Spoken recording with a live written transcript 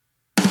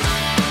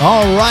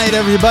All right,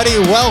 everybody,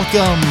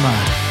 welcome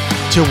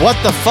to What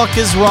the Fuck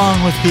is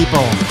Wrong with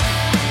People,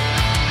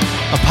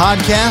 a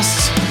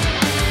podcast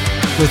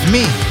with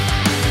me,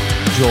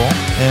 Joel,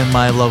 and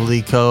my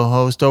lovely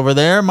co-host over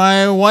there,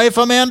 my wife,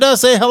 Amanda.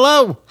 Say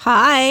hello.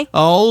 Hi.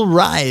 All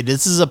right.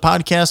 This is a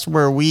podcast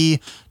where we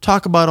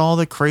talk about all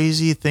the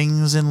crazy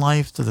things in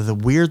life, the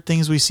weird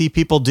things we see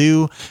people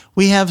do.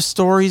 We have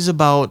stories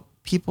about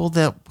people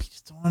that we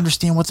just don't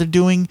understand what they're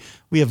doing.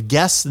 We have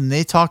guests and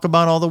they talk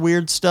about all the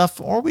weird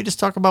stuff, or we just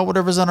talk about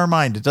whatever's on our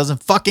mind. It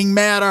doesn't fucking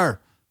matter.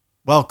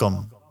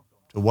 Welcome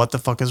to What the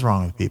Fuck is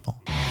Wrong with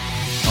People.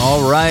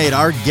 All right,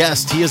 our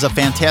guest, he is a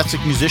fantastic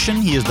musician.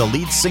 He is the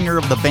lead singer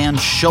of the band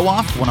Show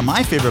Off, one of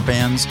my favorite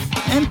bands,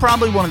 and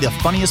probably one of the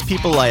funniest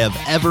people I have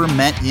ever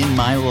met in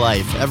my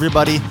life.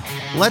 Everybody,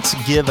 let's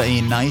give a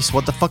nice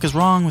What the Fuck is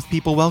Wrong with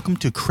People welcome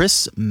to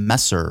Chris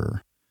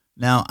Messer.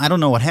 Now, I don't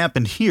know what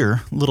happened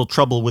here, a little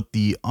trouble with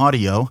the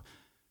audio,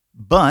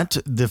 but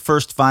the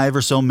first 5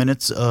 or so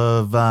minutes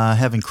of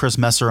having Chris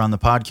Messer on the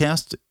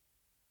podcast,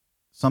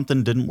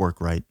 something didn't work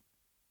right.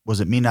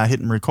 Was it me not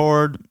hitting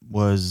record?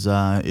 Was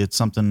it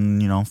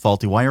something,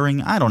 faulty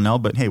wiring? I don't know,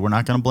 but hey, we're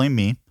not going to blame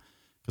me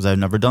because I've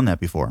never done that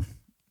before.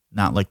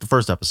 Not like the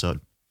first episode.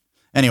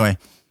 Anyway,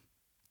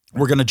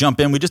 we're going to jump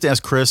in. We just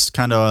asked Chris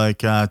kind of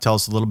tell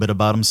us a little bit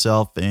about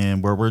himself,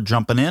 and where we're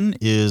jumping in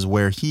is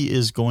where he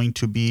is going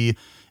to be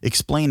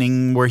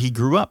explaining where he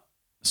grew up.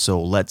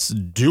 So let's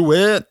do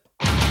it.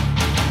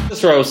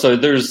 So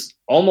there's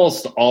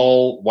almost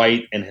all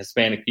white and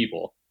Hispanic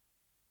people,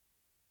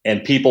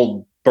 and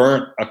people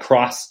burnt a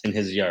cross in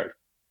his yard.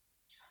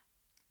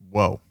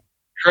 Whoa.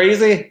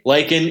 Crazy.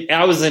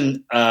 I was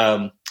in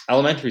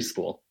elementary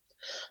school,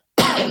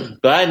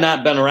 but I had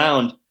not been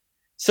around.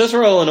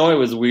 Cicero, Illinois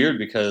was weird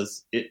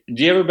because do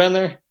you ever been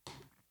there?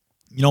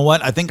 You know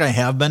what? I think I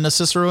have been to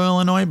Cicero,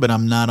 Illinois, but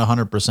I'm not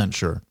 100%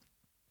 sure.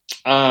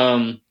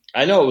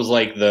 I know it was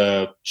like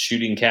the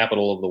shooting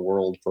capital of the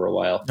world for a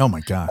while. Oh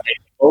my God.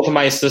 Both of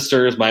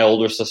my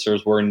older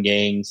sisters were in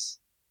gangs.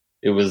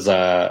 It was,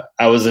 by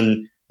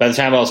the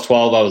time I was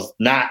 12, I was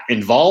not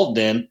involved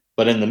in,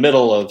 but in the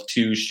middle of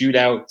 2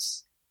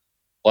 shootouts,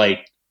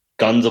 like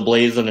guns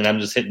ablazing, and I'm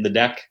just hitting the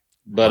deck.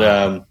 But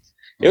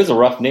it was a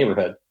rough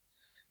neighborhood.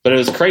 But it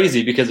was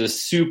crazy because it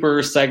was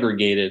super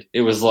segregated.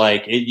 It was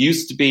like, it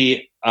used to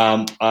be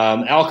Al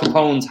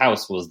Capone's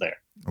house was there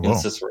in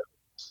Cicero.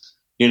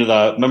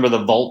 Remember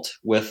the vault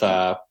with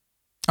oh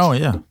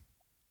yeah,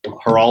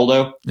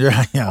 Geraldo?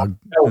 Yeah.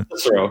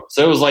 Cicero.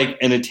 So it was like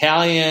an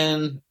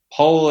Italian,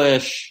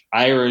 Polish,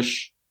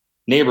 Irish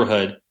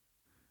neighborhood,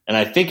 and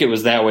I think it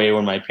was that way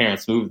when my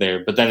parents moved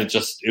there. But then it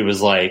just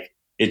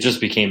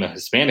became a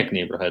Hispanic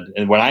neighborhood.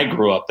 And when I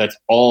grew up, that's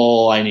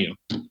all I knew.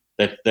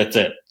 That's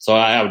it. So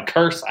I would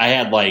curse. I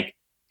had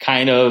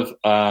kind of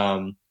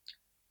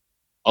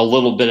a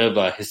little bit of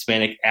a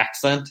Hispanic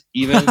accent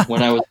even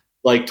when I was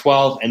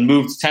 12 and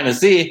moved to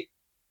Tennessee,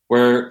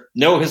 where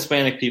no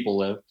Hispanic people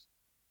lived.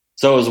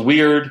 So it was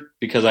weird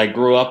because I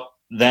grew up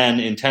then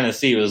in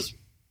Tennessee. It was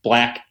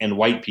black and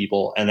white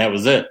people, and that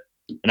was it.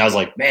 And I was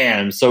like, man,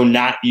 I'm so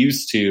not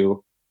used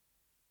to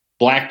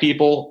black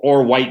people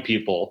or white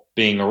people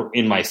being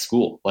in my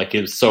school.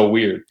 It was so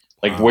weird.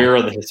 Where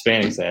are the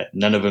Hispanics at?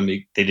 None of them,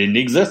 they didn't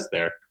exist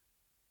there.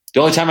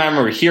 The only time I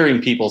remember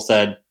hearing people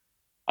said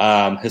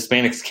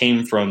Hispanics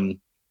came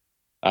from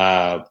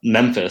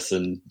Memphis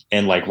and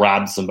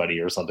robbed somebody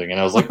or something. And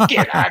I was like,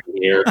 get out of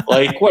here.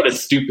 What a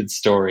stupid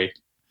story.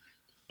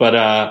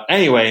 But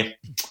anyway,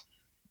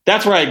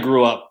 that's where I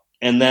grew up.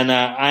 And then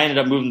I ended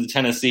up moving to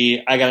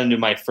Tennessee. I got into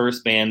my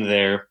first band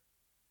there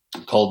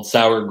called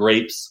Sour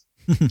Grapes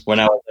when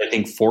I was, I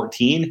think,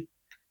 14.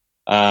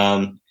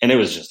 And it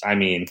was just,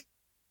 it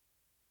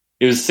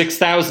was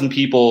 6,000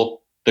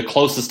 people, the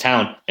closest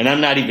town. And I'm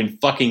not even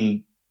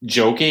fucking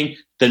joking.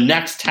 The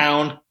next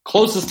town,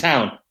 closest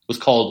town, was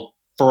called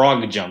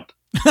Frog Jump.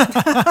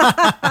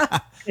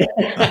 And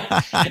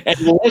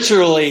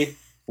literally,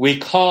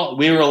 we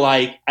were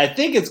like, I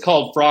think it's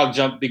called Frog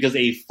Jump because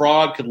a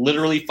frog could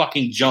literally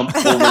fucking jump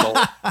over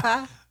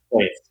the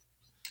place.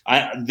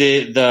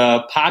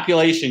 The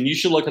population, you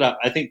should look it up.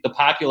 I think the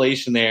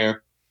population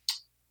there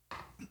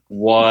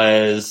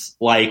was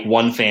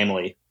one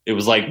family. It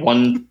was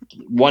one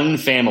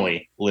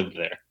family lived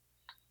there.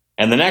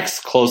 And the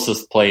next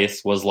closest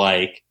place was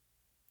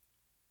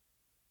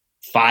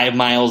 5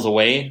 miles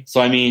away.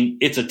 So,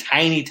 it's a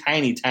tiny,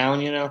 tiny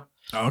town,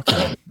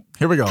 Okay.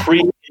 Here we go.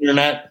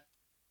 Pre-internet.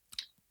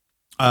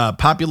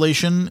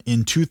 Population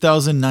in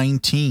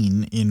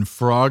 2019 in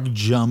Frog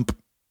Jump,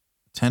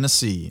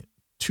 Tennessee,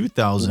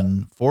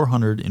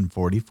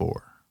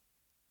 2,444.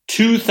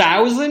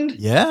 2,000?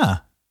 Yeah.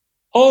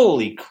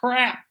 Holy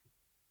crap.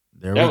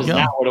 That was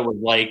not what it was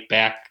like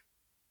back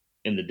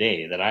in the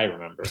day that I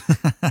remember.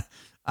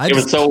 It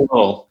was so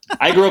low.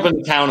 I grew up in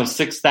a town of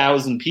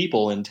 6,000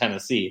 people in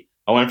Tennessee.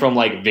 I went from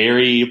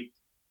very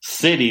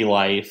city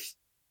life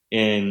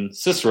in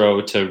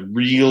Cicero to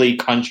really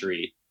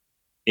country.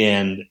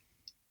 And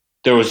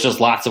there was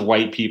just lots of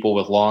white people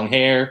with long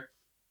hair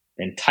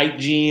and tight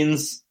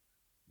jeans.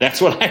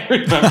 That's what I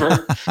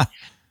remember.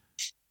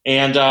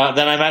 And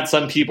then I met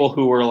some people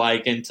who were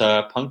like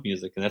into punk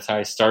music, and that's how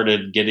I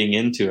started getting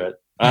into it.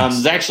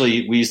 Nice.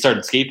 Actually, we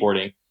started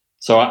skateboarding,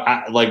 so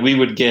like we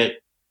would get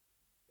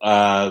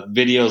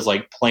videos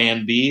like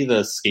Plan B,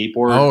 the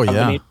skateboard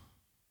company. Yeah.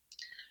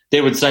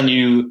 They would send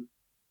you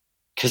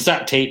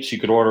cassette tapes you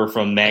could order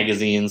from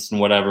magazines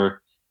and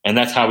whatever, and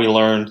that's how we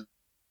learned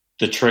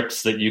the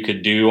tricks that you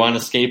could do on a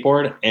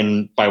skateboard,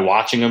 and by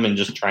watching them and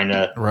just trying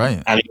to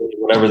emulate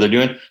whatever they're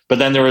doing. But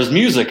then there was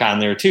music on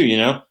there too, you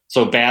know?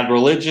 So Bad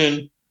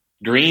Religion,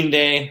 Green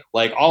Day,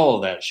 like all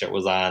of that shit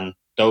was on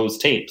those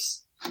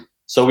tapes.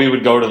 So we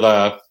would go to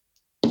the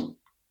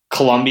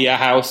Columbia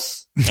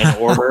House and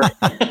order.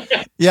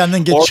 Yeah, and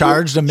then get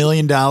charged $1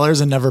 million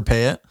and never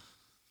pay it.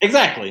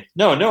 Exactly.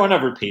 No one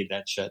ever paid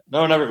that shit.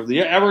 No one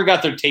ever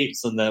got their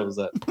tapes, and that was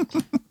it.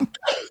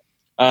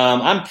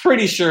 I'm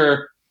pretty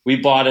sure we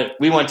bought it.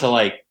 We went to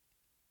like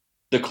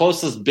the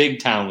closest big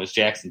town was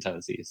Jackson,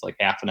 Tennessee. It's like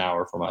half an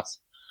hour from us.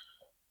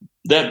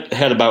 That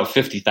had about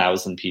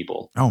 50,000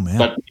 people. Oh man!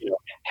 But you know,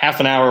 half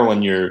an hour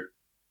when you're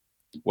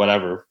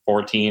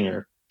 14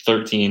 or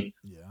 13.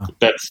 Yeah,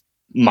 that's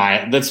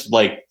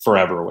like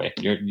forever away.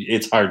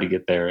 It's hard to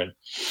get there, and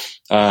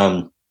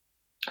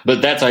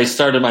but that's I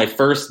started my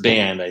first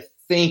band. I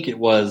think it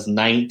was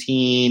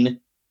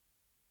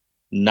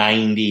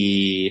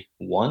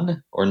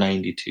 1991 or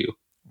 92.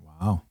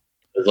 Wow.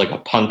 It was like a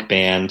punk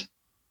band,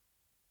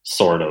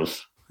 sort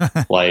of.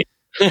 Like,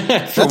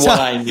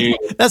 I knew.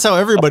 That's how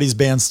everybody's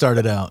band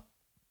started out.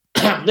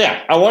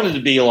 Yeah, I wanted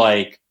to be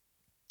like,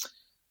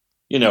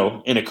 you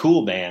know, in a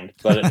cool band,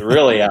 but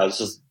really I was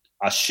just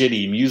a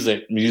shitty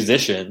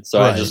musician.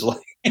 So I just like,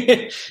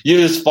 you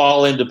just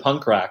fall into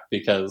punk rock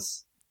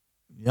because,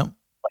 yep.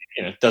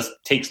 You know, it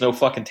takes no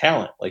fucking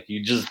talent. Like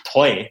you just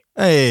play.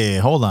 Hey,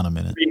 hold on a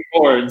minute. 3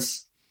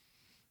 chords.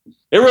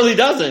 It really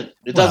doesn't.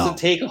 It doesn't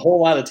take a whole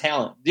lot of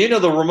talent. You know,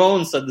 the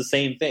Ramones said the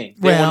same thing.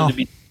 They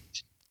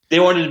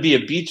wanted to be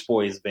a Beach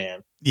Boys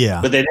band.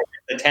 Yeah. But they didn't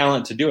have the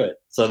talent to do it.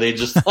 So they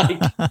just like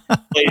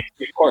played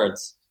 3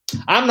 chords.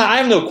 I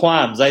have no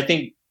qualms. I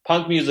think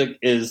punk music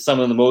is some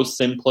of the most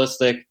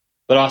simplistic,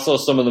 but also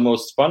some of the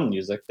most fun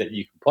music that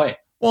you can play.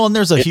 Well, and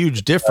there's a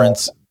huge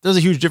difference. There's a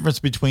huge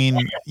difference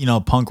between, you know,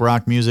 punk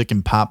rock music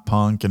and pop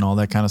punk and all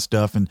that kind of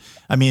stuff. And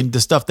I mean,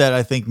 the stuff that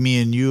I think me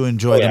and you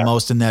enjoy the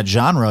most in that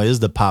genre is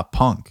the pop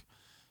punk.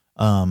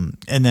 And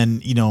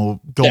then, you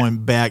know,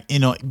 going back, you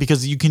know,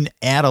 because you can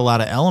add a lot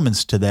of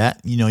elements to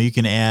that. You know, you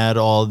can add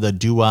all the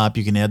doo-wop,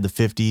 you can add the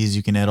 50s,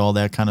 you can add all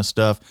that kind of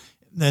stuff.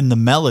 Then the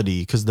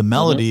melody, because the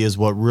melody is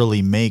what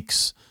really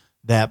makes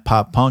that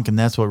pop punk, and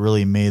that's what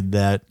really made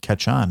that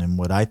catch on, and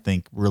what I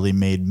think really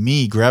made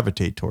me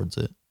gravitate towards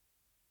it.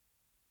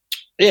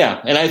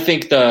 Yeah, and I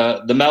think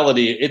the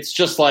melody, it's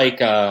just like,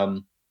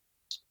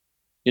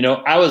 you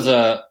know,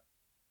 I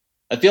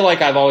feel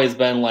like I've always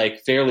been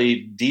like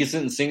fairly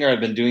decent singer. I've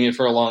been doing it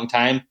for a long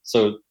time,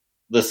 so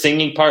the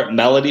singing part,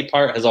 melody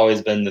part, has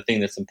always been the thing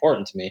that's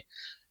important to me.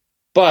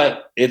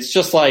 But it's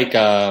just like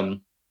 50s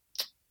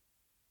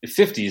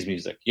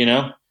music, you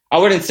know? I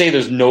wouldn't say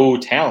there's no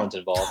talent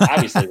involved.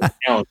 Obviously, there's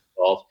talent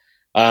involved.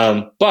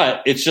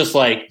 But it's just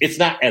like, it's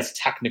not as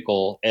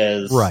technical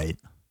as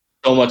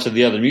so much of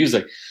the other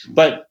music.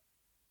 But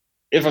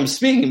if I'm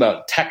speaking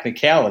about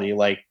technicality,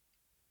 like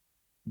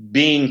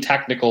being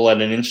technical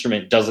at an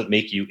instrument doesn't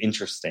make you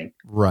interesting.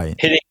 Right.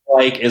 Hitting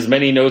like as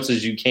many notes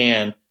as you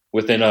can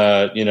within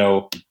a, you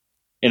know,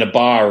 in a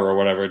bar or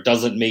whatever, it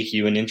doesn't make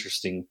you an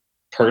interesting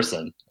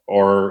person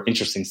or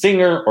interesting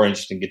singer or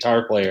interesting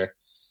guitar player.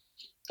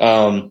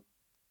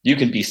 You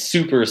can be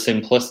super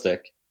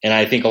simplistic. And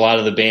I think a lot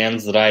of the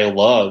bands that I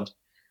loved,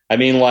 I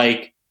mean,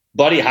 like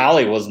Buddy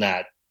Holly was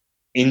not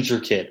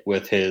intricate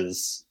with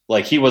his,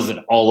 like he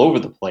wasn't all over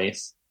the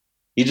place.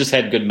 He just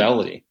had good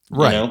melody.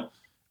 Right. You know?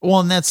 Well,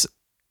 and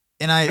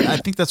I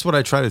think that's what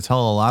I try to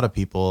tell a lot of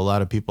people. A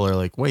lot of people are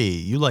like,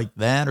 wait, you like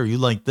that, or you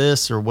like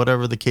this, or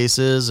whatever the case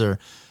is, or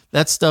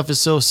that stuff is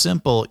so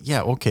simple.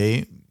 Yeah.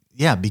 Okay.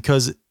 Yeah.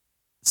 Because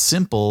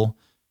simple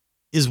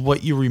is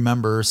what you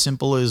remember.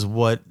 Simple is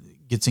what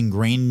gets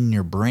ingrained in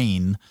your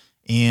brain.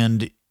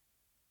 And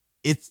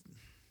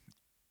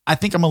I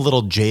think I'm a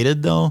little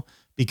jaded though,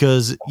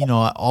 because, you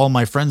know, all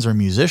my friends are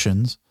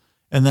musicians,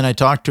 and then I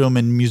talk to them,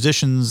 and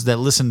musicians that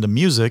listen to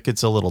music,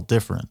 it's a little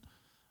different.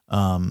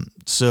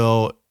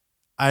 So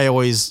I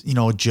always, you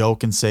know,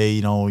 joke and say,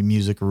 you know,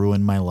 music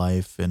ruined my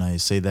life. And I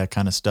say that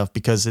kind of stuff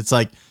because it's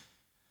like,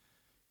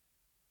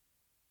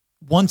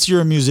 once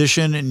you're a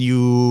musician and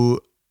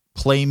you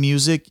play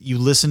music, you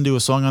listen to a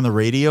song on the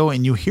radio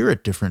and you hear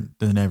it different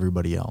than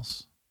everybody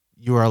else.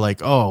 You are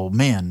like, oh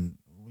man,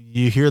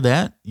 you hear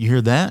that? You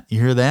hear that? You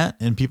hear that?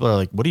 And people are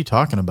like, what are you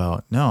talking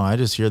about? No, I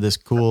just hear this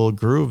cool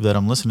groove that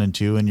I'm listening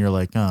to. And you're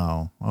like,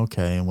 oh,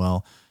 okay,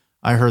 well,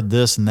 I heard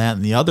this and that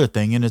and the other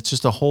thing. And it's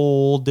just a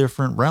whole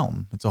different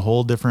realm. It's a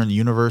whole different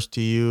universe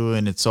to you.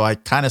 And so I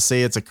kind of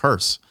say it's a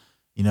curse,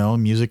 you know,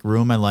 music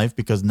ruined my life,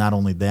 because not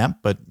only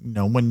that, but you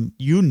know, when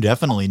you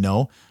definitely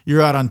know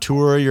you're out on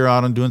tour, you're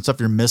out on doing stuff,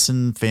 you're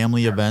missing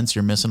family events,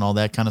 you're missing all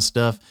that kind of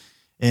stuff.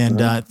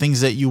 and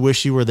things that you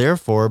wish you were there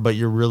for, but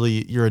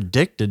you're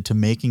addicted to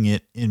making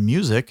it in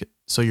music.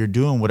 So you're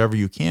doing whatever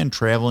you can,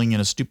 traveling in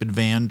a stupid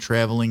van,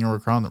 traveling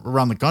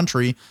around the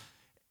country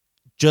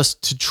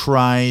just to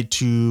try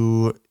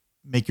to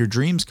make your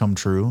dreams come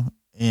true.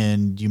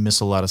 And you miss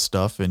a lot of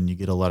stuff and you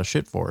get a lot of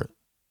shit for it.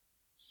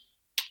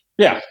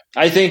 Yeah.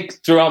 I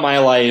think throughout my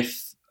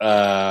life,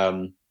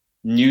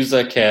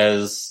 music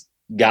has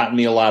gotten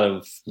me a lot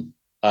of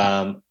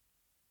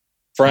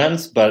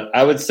friends, but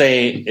I would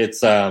say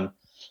it's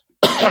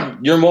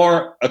you're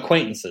more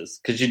acquaintances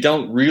because you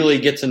don't really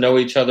get to know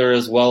each other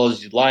as well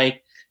as you'd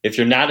like. If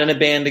you're not in a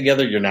band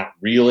together, you're not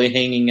really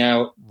hanging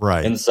out.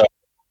 Right. And so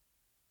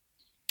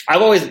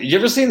you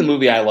ever seen the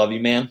movie I Love You,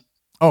 Man?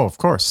 Oh, of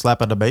course.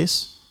 Slap at the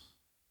bass.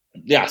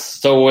 Yes.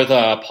 So with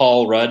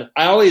Paul Rudd,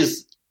 I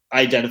always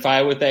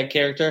identify with that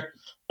character.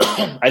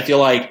 I feel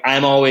like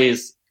I'm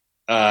always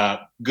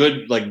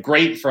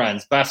great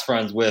friends, best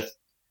friends with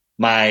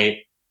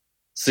my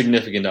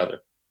significant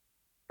other,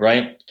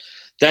 right?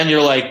 Then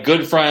you're like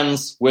good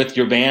friends with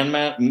your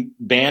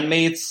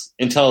bandmates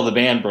until the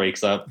band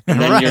breaks up,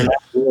 and then you're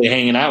not really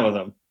hanging out with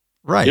them.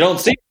 Right. You don't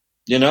see,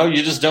 you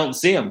just don't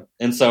see them.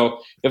 And so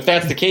if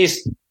that's the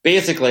case,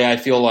 basically, I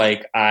feel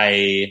like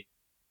I'm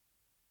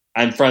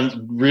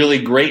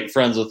really great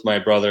friends with my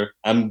brother.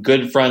 I'm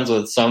good friends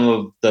with some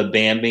of the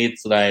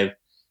bandmates that I've,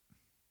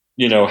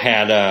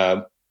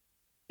 had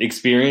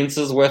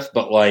experiences with,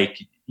 but like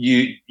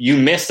you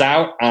miss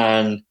out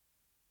on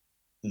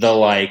the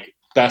like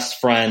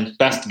best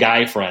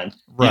guy friend.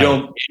 Right. You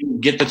don't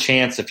get the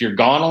chance if you're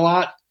gone a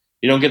lot.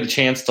 You don't get the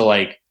chance to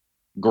like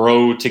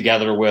grow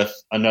together with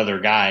another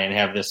guy and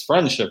have this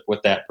friendship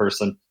with that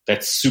person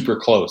that's super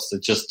close.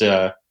 It's just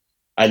I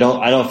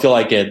don't feel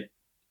like it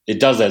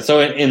does that.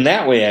 So in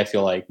that way, I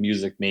feel like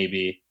music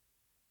maybe,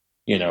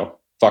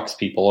 fucks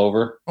people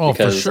over. Oh,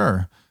 for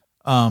sure.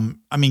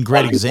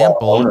 Great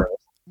example.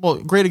 Well,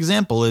 great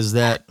example is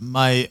that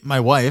my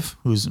wife,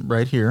 who's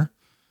right here,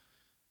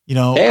 she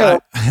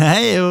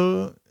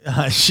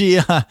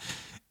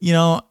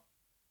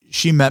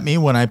met me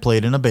when I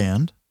played in a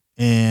band,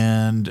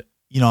 and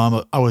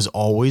I was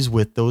always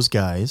with those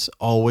guys,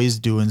 always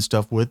doing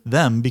stuff with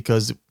them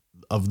because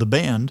of the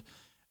band.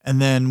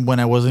 And then when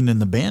I wasn't in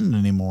the band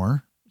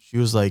anymore, she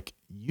was like,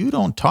 "You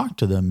don't talk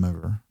to them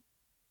ever."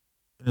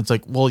 And it's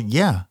like, well,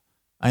 yeah,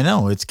 I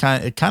know it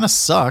kind of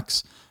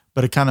sucks,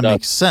 but it kind of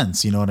makes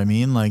sense. You know what I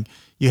mean? Like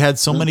you had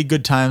so many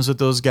good times with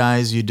those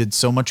guys. You did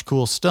so much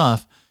cool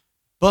stuff,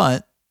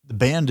 but the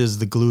band is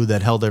the glue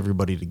that held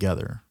everybody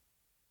together.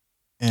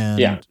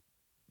 And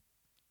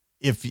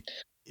if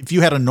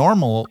you had a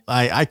normal,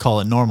 I call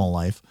it normal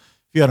life.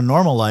 If you had a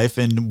normal life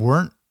and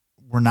were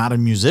not a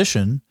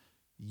musician,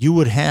 you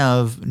would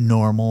have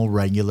normal,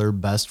 regular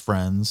best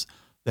friends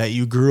that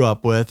you grew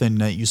up with and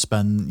that you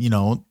spend,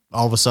 all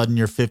of a sudden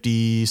you're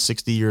 50,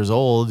 60 years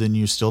old and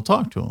you still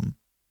talk to them.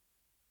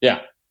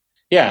 Yeah.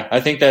 Yeah.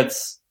 I think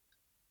that's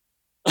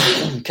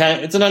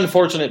it's an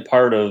unfortunate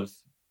part of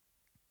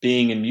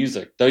being in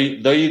music. Though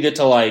you get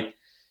to like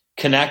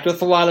connect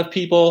with a lot of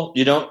people,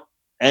 you don't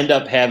end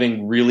up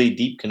having really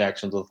deep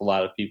connections with a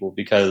lot of people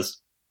because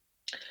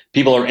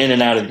people are in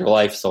and out of your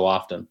life so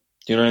often.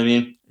 Do you know what I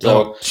mean?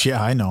 So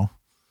yeah, I know.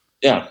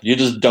 Yeah, you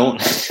just don't.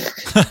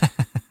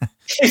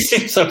 It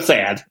seems so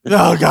sad.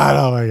 Oh God!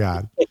 Oh my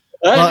God!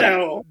 I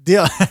know.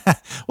 Yeah.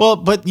 Well,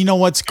 but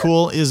what's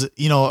cool is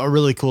a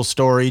really cool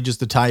story just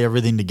to tie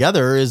everything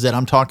together is that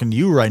I'm talking to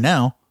you right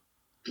now,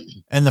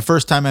 and the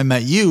first time I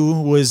met you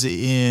was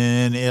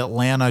in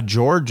Atlanta,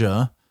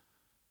 Georgia,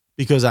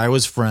 because I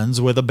was friends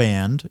with a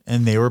band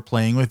and they were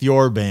playing with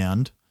your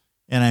band,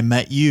 and I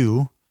met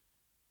you.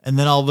 And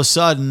then all of a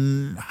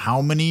sudden,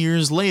 how many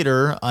years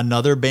later,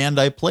 another band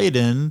I played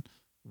in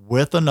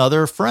with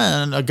another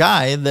friend, a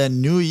guy that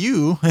knew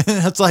you,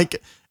 it's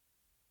like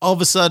all of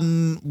a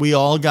sudden we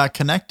all got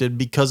connected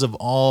because of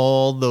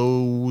all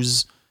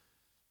those,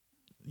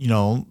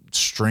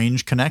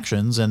 strange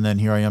connections. And then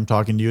here I am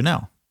talking to you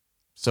now.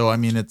 So,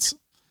 it's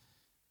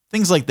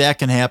things like that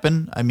can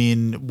happen.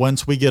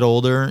 Once we get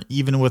older,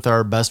 even with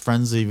our best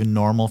friends, even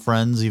normal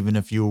friends, even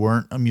if you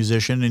weren't a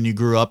musician and you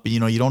grew up,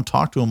 you don't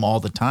talk to them all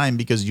the time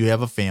because you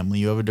have a family,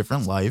 you have a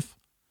different life.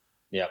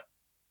 Yeah.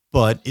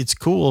 But it's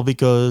cool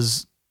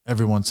because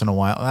every once in a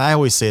while, I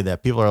always say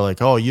that people are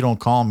like, "Oh, you don't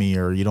call me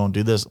or you don't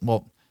do this."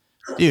 Well,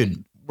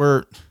 dude,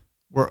 we're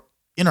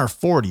in our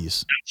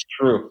 40s. That's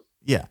true.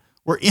 Yeah.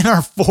 We're in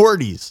our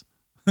 40s.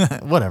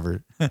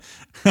 Whatever.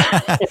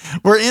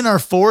 We're in our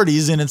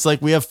 40s and it's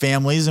like we have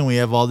families and we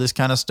have all this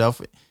kind of stuff.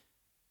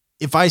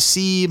 If I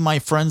see my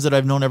friends that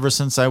I've known ever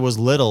since I was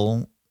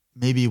little,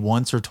 maybe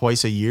once or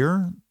twice a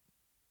year,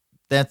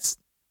 that's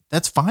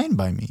fine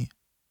by me.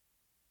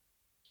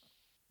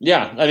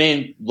 Yeah.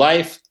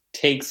 Life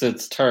takes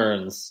its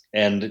turns,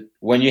 and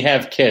when you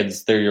have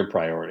kids, they're your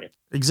priority.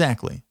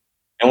 Exactly.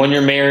 And when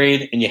you're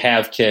married and you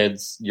have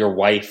kids, your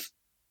wife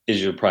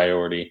is your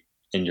priority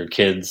and your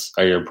kids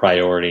are your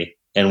priority.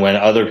 And when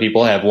other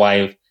people have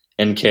wife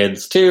and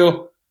kids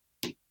too,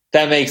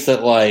 that makes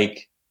it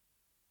like,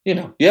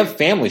 you have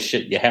family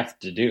shit you have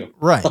to do.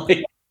 Right.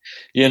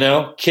 You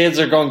know, kids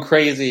are going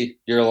crazy.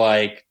 You're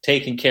like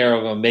taking care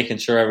of them, making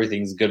sure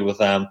everything's good with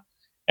them.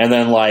 And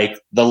then like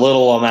the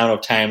little amount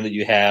of time that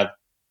you have,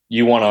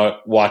 you want to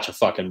watch a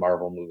fucking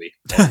Marvel movie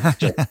and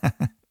just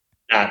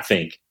not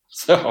think.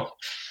 So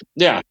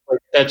yeah,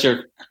 that's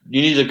you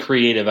need a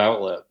creative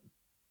outlet.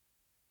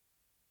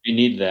 You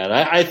need that.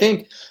 I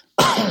think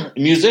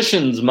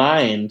musician's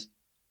mind,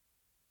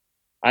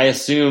 I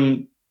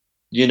assume,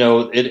 you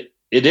know, it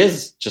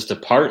is just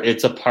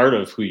it's a part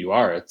of who you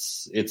are.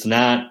 It's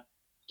not,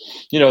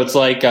 you know, it's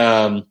like, you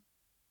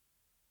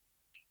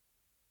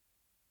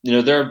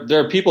know, there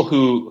are people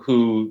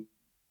who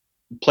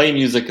play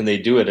music and they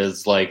do it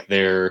as like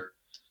their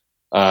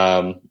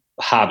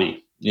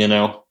hobby, you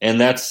know,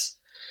 and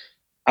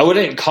I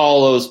wouldn't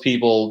call those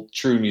people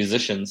true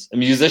musicians. A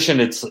musician,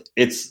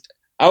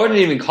 I wouldn't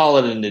even call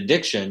it an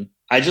addiction.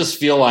 I just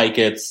feel like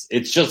it's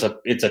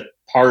a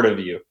part of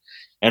you.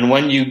 And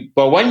when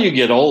you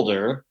get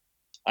older,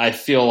 I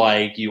feel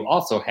like you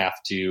also have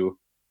to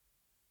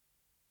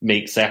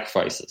make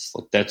sacrifices.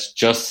 Like that's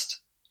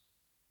just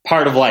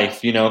part of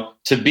life, you know.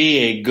 To be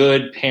a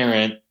good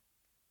parent,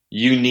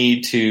 you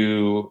need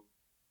to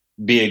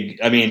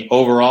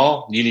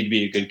overall, you need to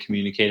be a good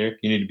communicator.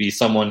 You need to be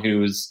someone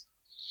who's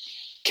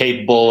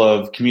capable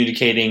of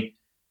communicating,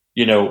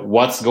 you know,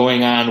 what's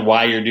going on,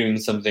 why you're doing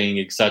something,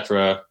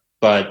 etc.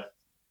 But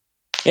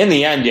in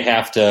the end, you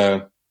have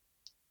to,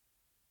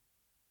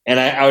 and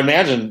I would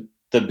imagine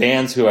the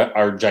bands who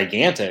are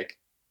gigantic,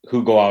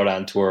 who go out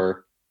on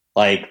tour,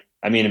 like,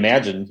 I mean,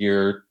 imagine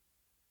you're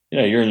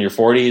in your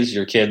 40s,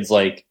 your kid's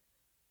like,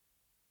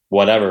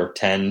 whatever,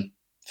 10,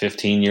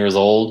 15 years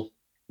old.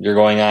 You're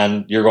going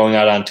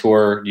out on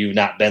tour. You've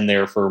not been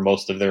there for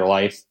most of their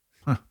life,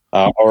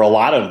 or a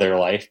lot of their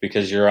life,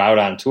 because you're out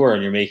on tour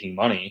and you're making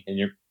money, and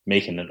you're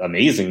making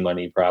amazing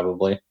money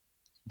probably.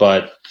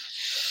 But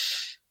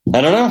I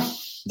don't know.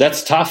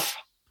 That's tough.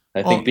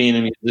 I think being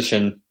a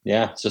musician,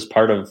 it's just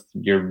part of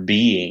your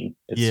being.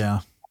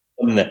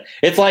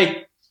 It's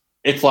like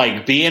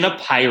being a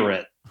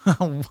pirate.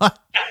 What?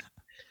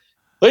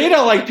 Well, you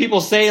know, like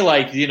people say,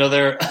 like, you know,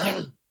 they're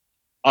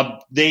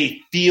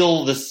they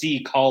feel the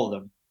sea call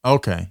them.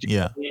 Okay.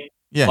 Yeah.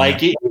 Yeah.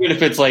 Like, even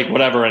if it's like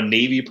whatever, a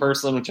Navy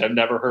person, which I've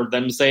never heard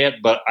them say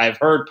it, but I've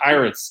heard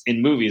pirates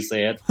in movies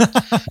say it.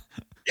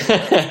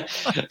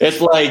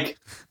 It's like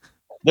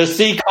the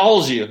sea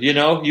calls you, you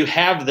know, you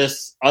have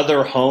this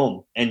other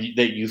home and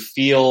that you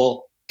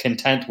feel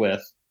content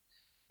with.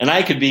 And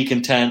I could be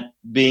content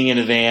being in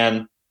a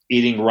van,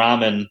 eating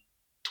ramen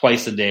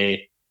twice a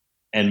day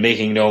and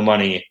making no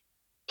money,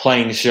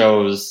 playing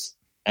shows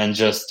and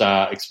just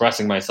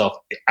expressing myself.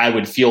 I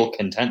would feel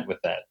content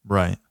with that.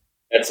 Right.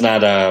 That's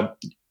not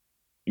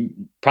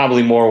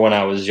probably more when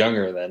I was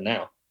younger than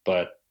now,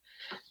 but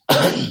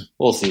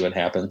we'll see what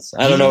happens.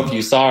 I don't know if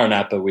you saw or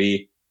not, but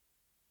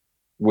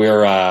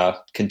we're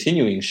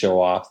continuing Show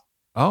Off.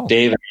 Oh,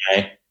 Dave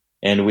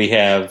and we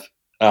have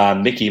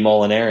Mickey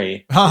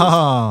Molinari.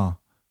 Oh,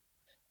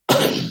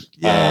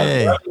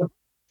 yay!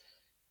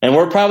 And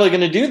we're probably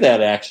going to do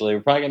that. Actually,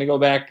 we're probably going to go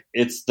back.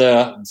 It's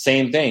the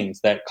same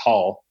things that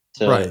call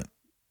to. Right.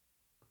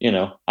 You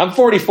know, I'm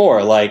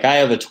 44. Like, I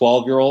have a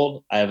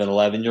 12-year-old, I have an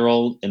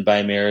 11-year-old, and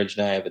by marriage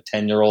now I have a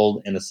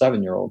 10-year-old and a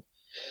 7-year-old.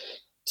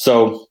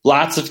 So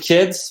lots of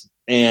kids,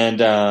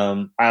 and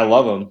I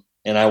love them,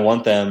 and I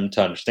want them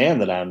to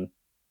understand that I'm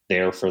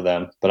there for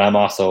them. But I'm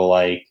also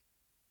like,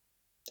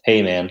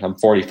 hey, man, I'm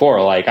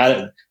 44. Like,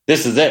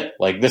 this is it.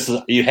 Like,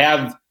 you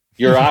have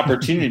your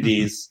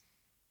opportunities,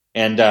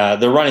 and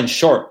they're running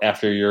short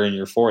after you're in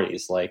your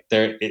 40s. Like,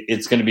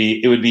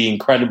 it would be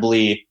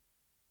incredibly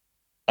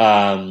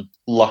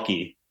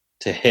lucky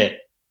to hit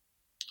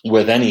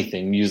with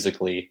anything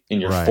musically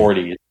in your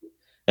 40s,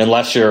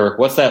 unless you're,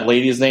 what's that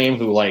lady's name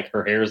who, like,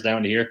 her hair's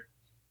down to here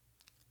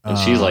and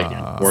she's like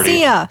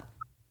 40.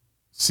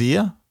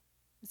 Sia?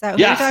 Is that what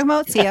you're talking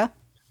about? Sia?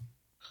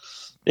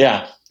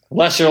 Yeah.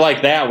 Unless you're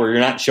like that, where you're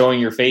not showing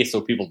your face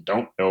so people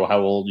don't know how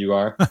old you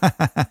are.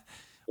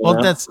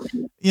 Well, that's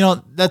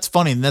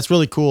funny. And that's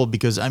really cool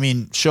because, I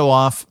mean, Show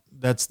Off,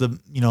 that's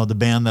the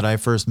band that I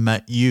first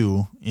met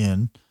you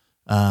in.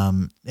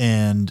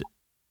 And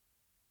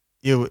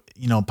it,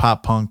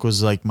 pop punk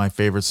was like my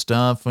favorite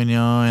stuff, and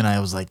I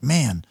was like,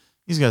 man,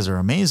 these guys are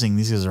amazing.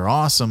 These guys are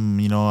awesome.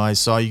 I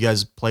saw you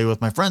guys play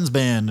with my friend's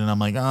band, and I'm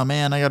like, oh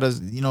man, I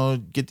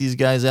gotta, get these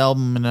guys'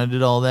 album, and I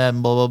did all that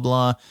and blah, blah,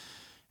 blah.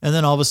 And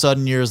then all of a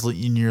sudden years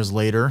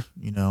later,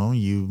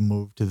 you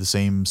moved to the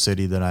same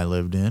city that I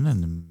lived in,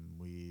 and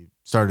we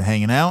started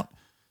hanging out,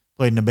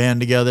 played in a band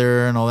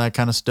together and all that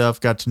kind of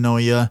stuff, got to know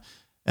you,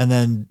 and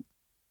then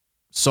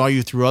saw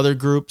you through other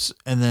groups.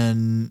 And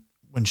then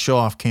when Show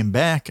Off came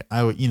back, it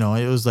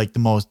was like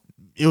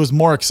it was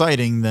more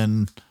exciting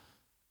than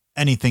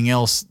anything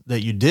else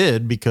that you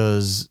did,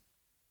 because,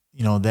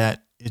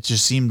 that it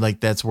just seemed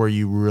like that's where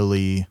you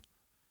really,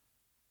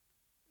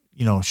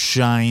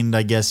 shined,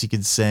 I guess you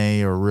could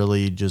say, or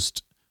really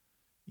just,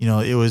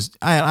 it was,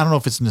 I don't know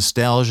if it's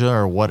nostalgia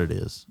or what it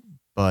is,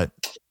 but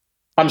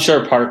I'm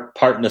sure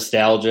part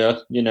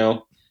nostalgia,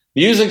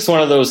 music's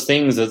one of those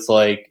things that's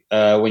like,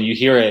 when you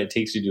hear it, it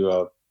takes you to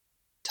a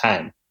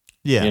time.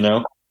 Yeah. You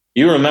know,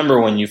 you remember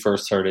when you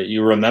first heard it.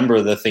 You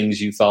remember the things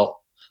you felt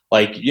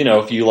like, you know,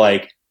 if you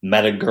like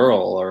met a girl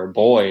or a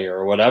boy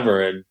or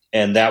whatever,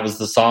 and that was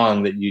the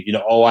song that you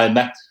know, oh, I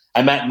met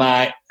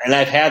my, and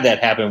I've had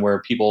that happen where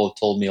people have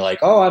told me like,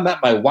 oh, I met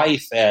my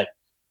wife at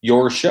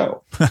your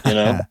show, you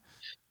know?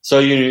 So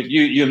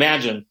you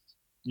imagine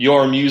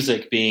your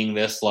music being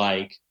this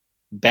like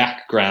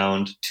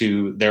background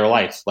to their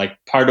life, like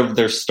part of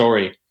their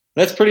story.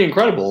 That's pretty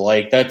incredible.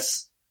 Like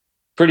that's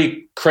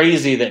pretty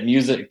crazy that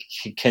music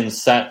can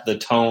set the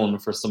tone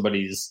for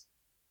somebody's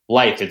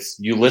life. It's,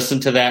 you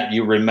listen to that,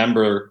 you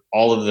remember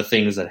all of the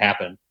things that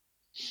happened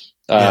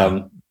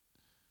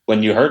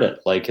when you heard it.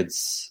 Like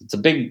it's a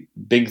big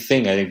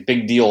thing. I think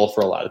big deal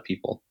for a lot of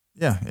people.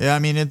 Yeah. I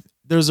mean,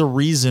 there's a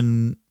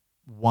reason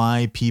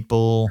why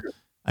people,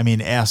 I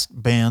mean, ask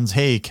bands,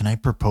 hey, can I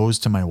propose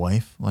to my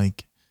wife?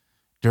 Like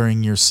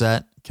during your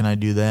set, can I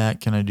do that?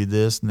 Can I do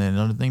this? And then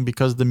another thing,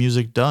 because the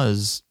music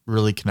does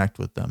really connect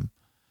with them.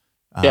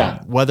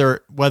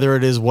 Whether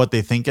it is what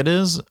they think it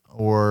is,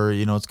 or,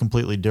 you know, it's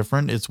completely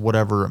different. It's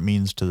whatever it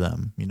means to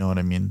them. You know what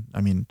I mean?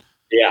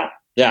 Yeah.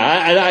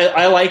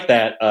 I like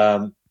that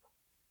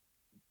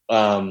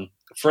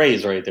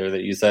phrase right there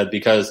that you said,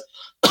 because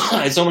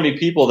so many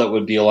people that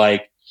would be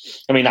like,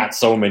 I mean, not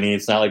so many,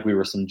 it's not like we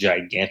were some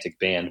gigantic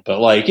band, but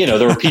like, you know,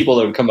 there were people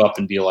that would come up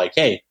and be like,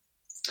 hey,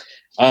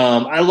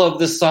 I love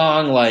this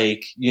song.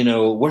 Like, you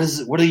know, what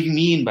do you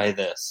mean by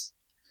this?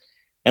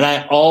 And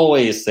I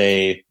always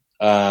say,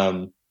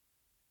 I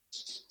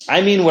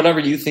mean, whatever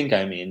you think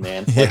I mean,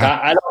 man. Yeah. Like,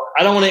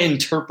 I don't want to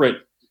interpret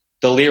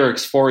the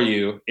lyrics for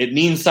you. It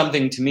means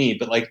something to me,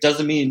 but like,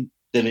 doesn't mean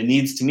that it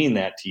needs to mean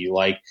that to you.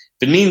 Like,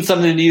 if it means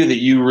something to you that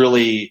you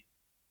really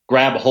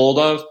grab a hold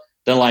of,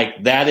 then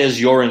like, that is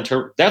your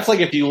that's like,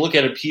 if you look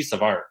at a piece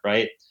of art,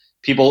 right?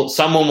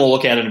 Someone will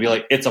look at it and be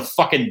like, it's a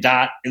fucking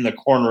dot in the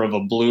corner of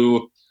a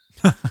blue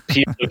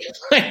piece of,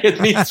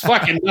 it means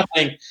fucking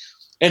nothing.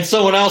 And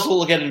someone else will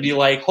look at it and be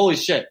like, holy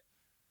shit,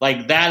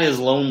 like that is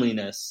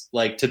loneliness.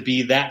 Like to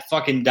be that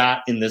fucking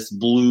dot in this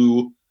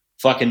blue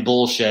fucking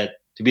bullshit,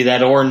 to be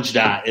that orange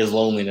dot is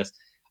loneliness.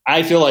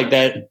 I feel like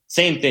that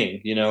same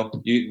thing, you know,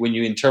 when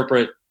you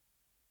interpret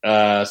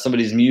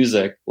somebody's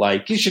music,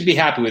 like you should be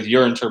happy with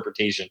your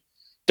interpretation.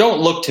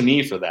 Don't look to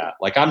me for that.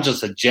 Like I'm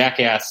just a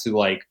jackass who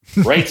like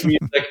writes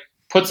music,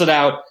 puts it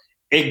out.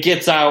 It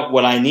gets out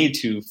what I need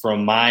to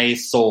from my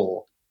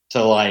soul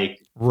to like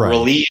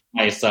relieve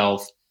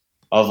myself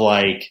of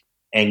like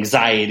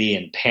anxiety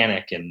and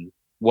panic and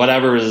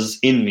whatever is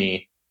in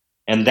me.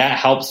 And that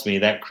helps me.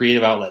 That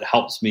creative outlet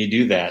helps me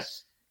do that.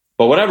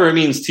 But whatever it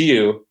means to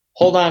you,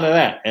 hold on to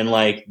that. And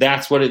like,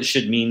 that's what it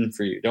should mean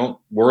for you. Don't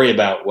worry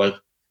about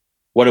what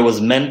it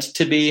was meant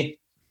to be,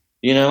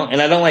 you know?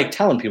 And I don't like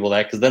telling people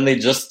that, because then they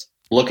just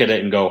look at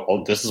it and go,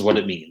 oh, this is what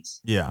it means.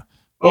 Yeah.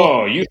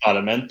 Oh, you thought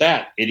it meant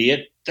that,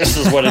 idiot. This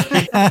is what it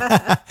means.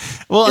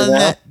 Well,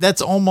 and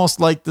that's almost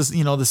like this,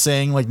 you know, the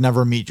saying like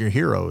never meet your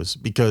heroes,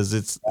 because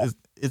it's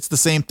the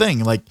same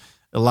thing. Like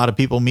a lot of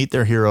people meet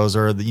their heroes,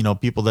 or the, you know,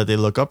 people that they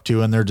look up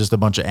to, and they're just a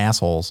bunch of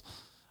assholes.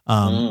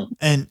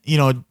 And you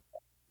know,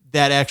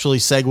 that actually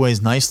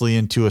segues nicely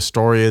into a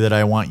story that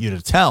I want you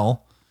to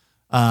tell,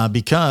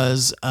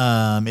 because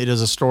it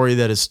is a story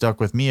that has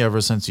stuck with me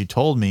ever since you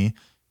told me.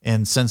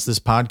 And since this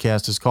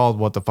podcast is called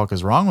What the Fuck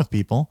is Wrong with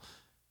People,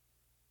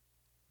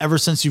 ever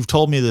since you've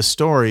told me this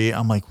story,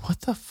 I'm like,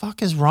 what the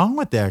fuck is wrong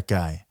with that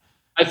guy?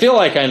 I feel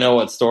like I know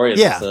what story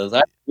this is.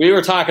 We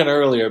were talking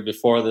earlier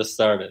before this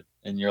started,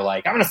 and you're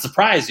like, I'm going to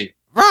surprise you.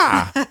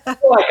 Rah! I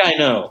feel like I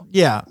know.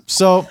 Yeah.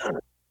 So,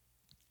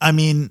 I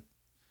mean,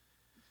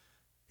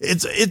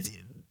 it's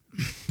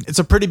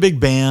a pretty big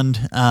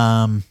band.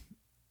 And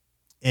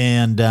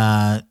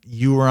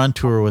you were on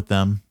tour with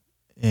them,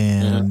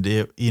 and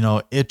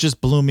it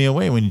just blew me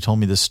away when you told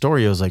me this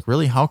story. I was like,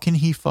 really? How can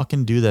he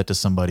fucking do that to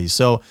somebody?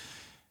 So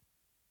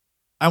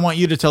I want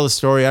you to tell the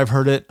story. I've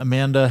heard it.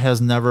 Amanda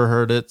has never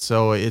heard it,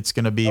 so it's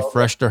going to be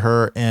fresh to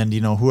her. And, you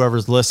know,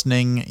 whoever's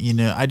listening, you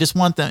know, I just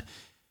want that.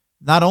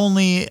 Not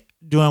only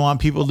do I want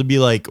people to be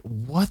like,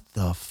 what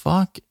the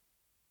fuck?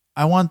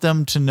 I want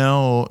them to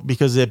know,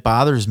 because it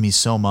bothers me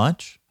so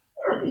much,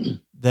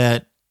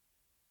 that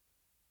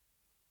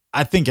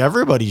I think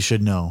everybody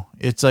should know.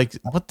 It's like,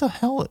 what the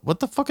hell?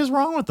 What the fuck is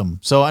wrong with them?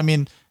 So, I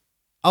mean,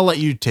 I'll let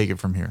you take it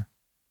from here.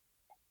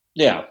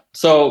 Yeah.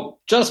 So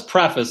just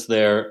preface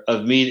there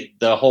of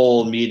the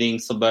whole meeting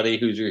somebody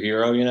who's your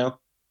hero, you know,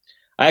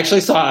 I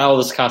actually saw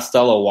Elvis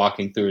Costello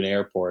walking through an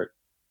airport.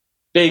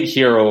 Big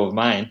hero of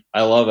mine.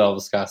 I love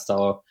Elvis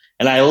Costello.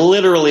 And I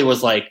literally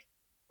was like,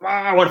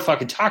 I want to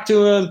fucking talk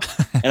to him.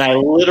 And I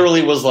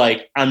literally was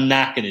like, I'm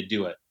not going to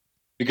do it.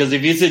 Because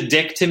if he's a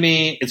dick to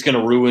me, it's going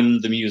to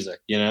ruin the music,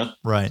 you know?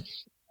 Right.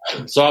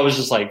 So I was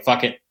just like,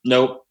 fuck it.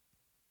 Nope.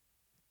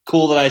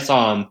 Cool that I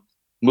saw him.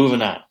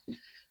 Moving on.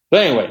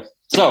 But anyway,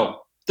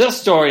 so this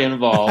story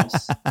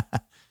involves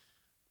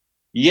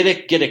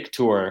Yiddick Giddick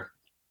tour.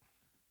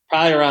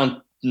 Probably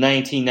around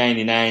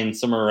 1999,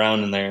 somewhere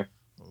around in there.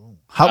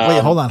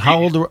 Wait, hold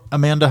on.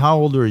 Amanda, how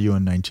old were you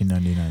in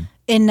 1999?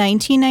 In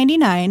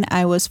 1999,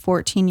 I was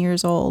 14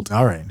 years old.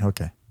 All right.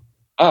 Okay.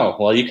 Oh,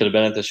 well, you could have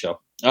been at the show.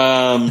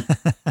 No,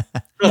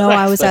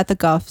 I was at the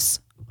Guffs.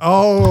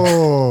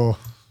 Oh.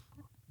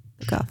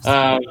 The Guffs.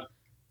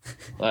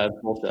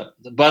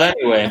 But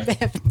anyway,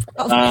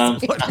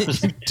 what are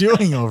you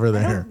doing over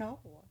there? I don't know.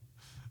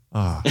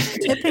 Oh,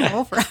 Tipping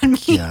over on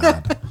me.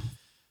 God.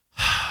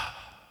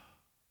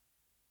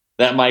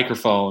 that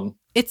microphone.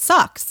 It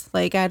sucks.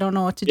 Like, I don't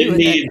know what to do It with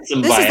needs it.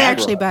 some This is Viagra.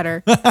 actually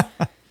better.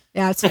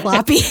 Yeah, it's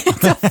floppy.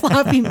 It's a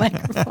floppy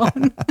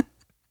microphone.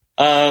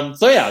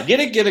 So yeah, Get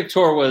It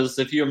tour was,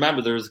 if you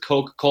remember, there was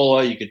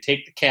Coca-Cola. You could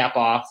take the cap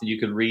off and you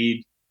could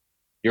read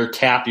your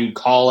cap. You'd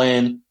call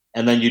in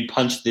and then you'd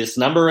punch this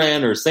number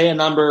in or say a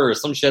number or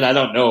some shit. I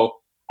don't know.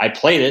 I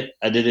played it.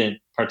 I didn't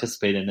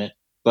participate in it.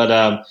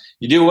 But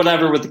you do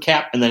whatever with the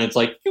cap, and then it's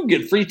like, you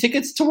get free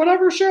tickets to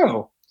whatever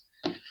show.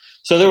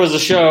 So there was a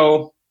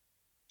show.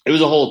 It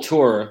was a whole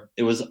tour.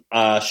 It was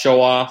Show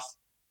Off,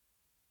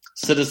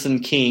 Citizen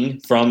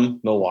King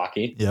from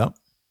Milwaukee, Yep.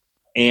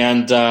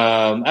 and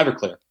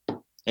Everclear.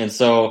 And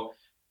so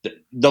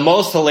the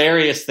most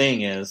hilarious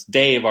thing is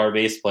Dave, our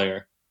bass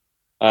player,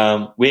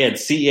 we had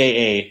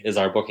CAA as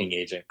our booking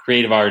agent,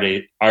 Creative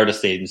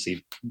Artist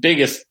Agency,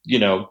 biggest,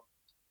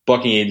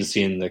 booking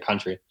agency in the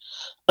country.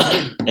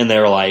 And they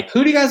were like,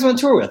 who do you guys want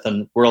to tour with?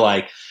 And we're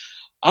like,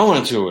 I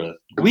want to tour with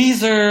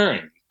Weezer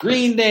and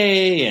Green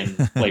Day and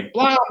like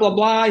blah, blah,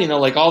 blah,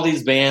 like all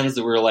these bands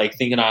that we're like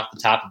thinking off the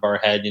top of our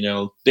head,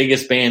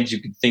 biggest bands you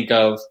could think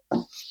of.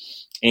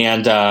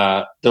 And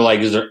they're like,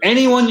 is there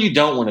anyone you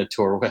don't want to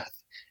tour with?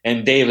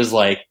 And Dave is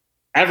like,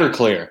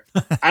 Everclear.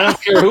 I don't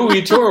care who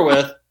we tour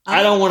with.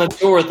 I don't want to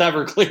tour with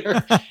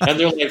Everclear. And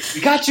they're like,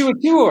 we got you a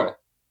tour.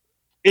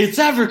 It's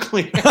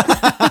Everclear.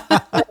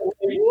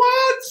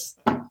 What?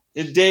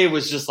 And Dave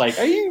was just like,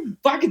 are you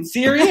fucking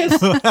serious?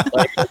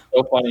 Like, it's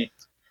so funny.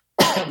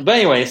 But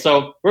anyway,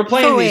 so we're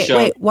playing these shows.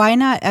 Wait, why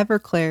not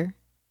Everclear?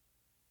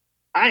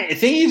 I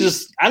think he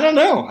just, I don't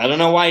know. I don't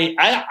know why.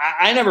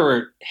 I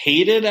never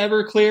hated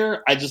Everclear.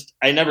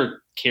 I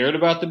never cared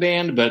about the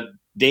band. But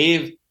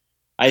Dave,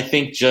 I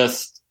think,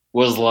 just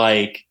was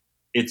like,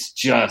 it's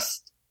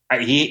just,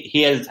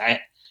 he has,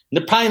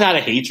 probably not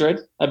a hatred.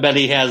 I bet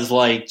he has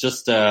like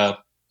just a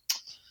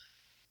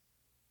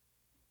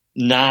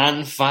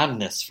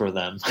non-fondness for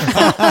them.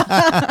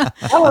 I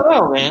don't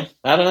know, man.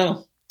 I don't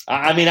know.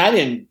 I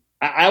mean,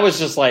 I was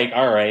just like,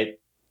 all right.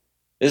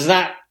 It's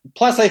not,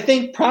 plus I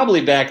think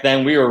probably back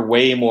then we were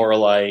way more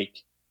like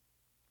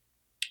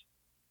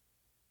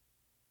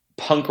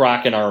punk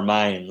rock in our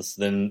minds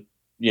than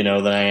I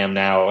am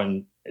now.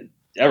 And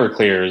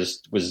Everclear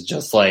was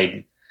just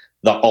like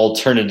the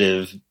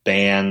alternative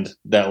band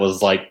that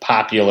was like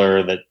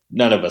popular that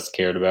none of us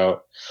cared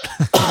about.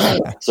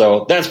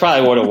 So that's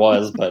probably what it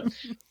was, but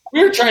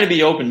we were trying to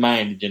be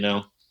open-minded,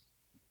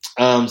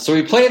 So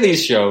we play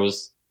these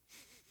shows,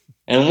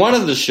 and one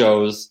of the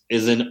shows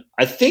is in,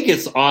 I think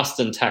it's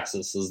Austin,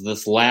 Texas, is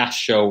this last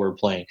show we're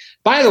playing.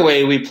 By the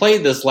way, we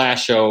played this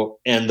last show,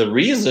 and the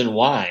reason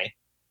why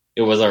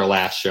it was our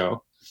last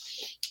show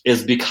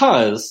is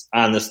because,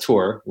 on this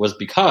tour, was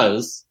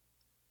because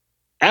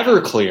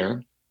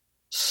Everclear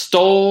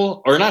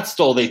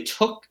they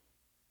took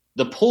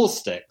the pool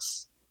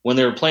sticks when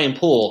they were playing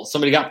pool.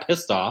 Somebody got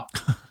pissed off.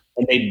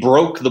 And they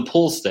broke the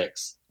pool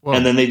sticks. Whoa.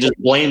 And then they just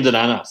blamed it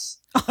on us.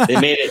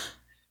 They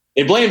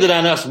blamed it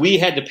on us. We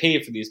had to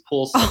pay for these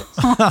pool sticks.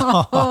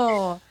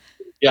 Oh.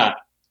 Yeah.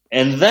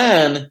 And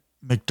then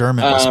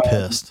McDermott was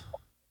pissed.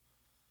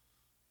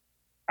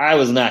 I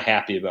was not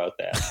happy about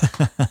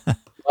that.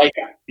 Like,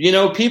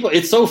 people,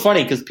 it's so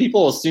funny because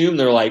people assume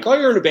they're like, oh,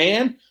 you're in a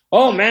band?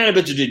 Oh, man, I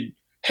bet you did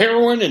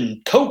heroin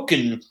and coke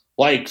and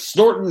like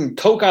snorting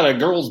coke out of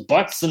girls'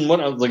 butts and what.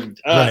 I was like,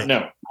 right.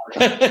 No.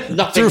 Nothing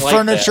Threw like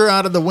furniture that.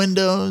 out of the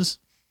windows.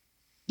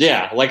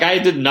 Yeah, like I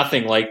did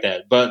nothing like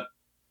that. But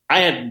I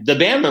had the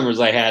band members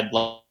I had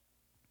out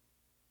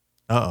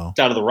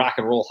of the Rock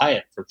and Roll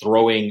Hyatt for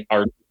throwing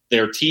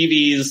their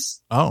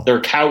TVs,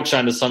 their couch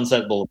onto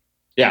Sunset Boulevard.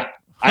 Yeah,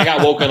 I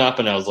got woken up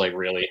and I was like,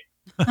 really?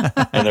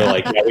 And they're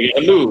like, yeah, we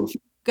gotta move.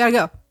 Gotta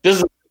go. This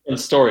is a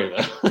different story,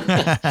 though.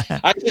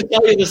 I can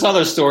tell you this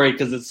other story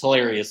because it's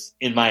hilarious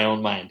in my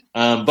own mind.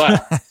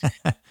 But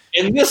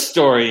in this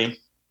story,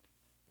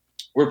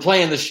 we're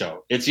playing the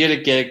show. It's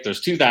Get It.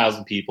 There's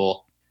 2,000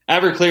 people.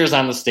 Everclear's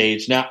on the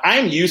stage. Now,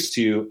 I'm used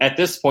to, at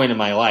this point in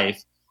my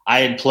life,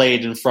 I had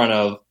played in front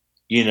of,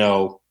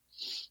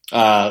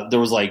 there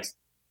was like,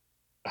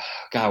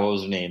 God, what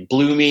was her name?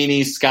 Blue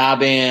Meanie, Ska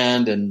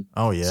Band, and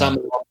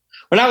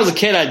when I was a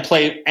kid, I'd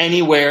play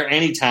anywhere,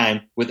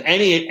 anytime, with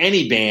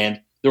any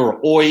band. There were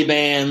oi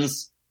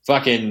bands,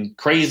 fucking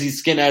crazy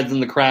skinheads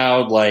in the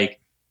crowd, like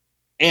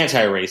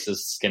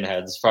anti-racist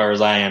skinheads, as far as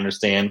I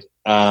understand.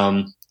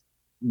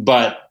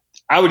 But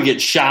I would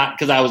get shot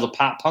because I was a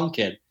pop punk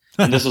kid.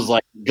 And this was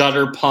like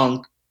gutter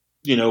punk,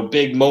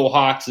 big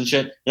mohawks and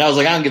shit. And I was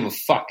like, I don't give a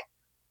fuck.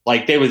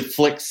 Like, they would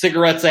flick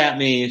cigarettes at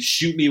me,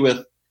 shoot me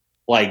with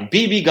like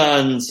BB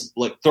guns,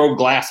 like throw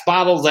glass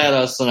bottles at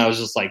us. And I was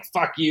just like,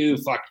 fuck you.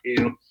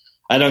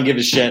 I don't give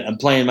a shit. I'm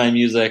playing my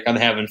music. I'm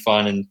having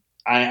fun. And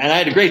I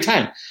had a great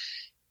time.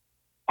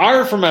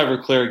 Art from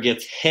Everclear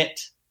gets hit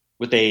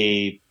with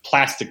a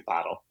plastic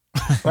bottle,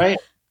 right?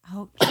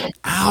 Ouch.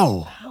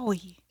 Ow.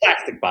 Owie.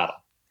 Plastic bottle.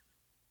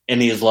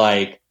 And he's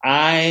like,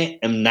 I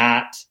am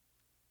not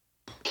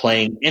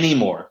playing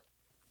anymore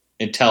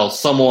until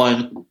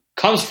someone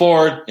comes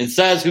forward and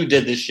says who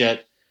did this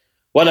shit.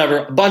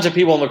 Whatever. A bunch of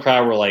people in the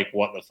crowd were like,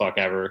 what the fuck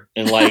ever?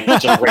 And like,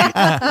 just raise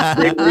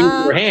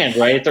their hand,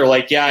 right? They're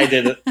like, yeah, I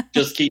did it.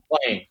 Just keep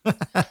playing.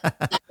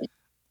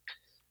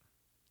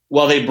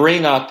 Well, they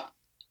bring up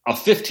a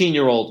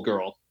 15-year-old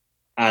girl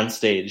on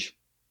stage.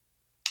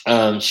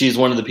 She's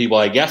one of the people,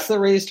 I guess, that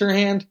raised her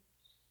hand.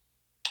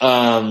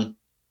 But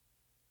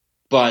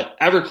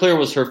Everclear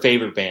was her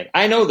favorite band.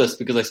 I know this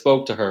because I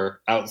spoke to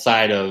her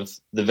outside of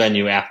the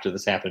venue after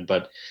this happened,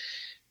 but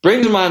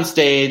brings them on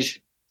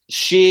stage.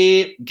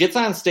 She gets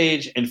on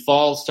stage and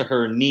falls to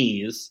her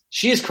knees.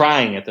 She is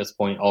crying at this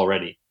point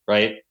already,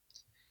 right?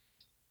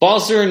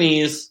 Falls to her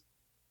knees,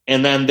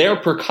 and then their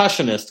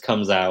percussionist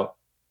comes out.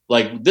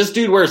 Like, this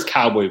dude wears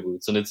cowboy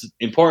boots, and it's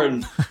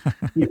important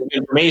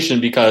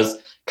information because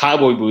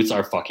cowboy boots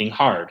are fucking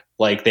hard.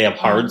 Like, they have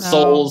hard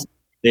soles.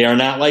 They are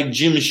not like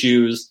gym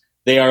shoes.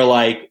 They are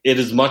like, it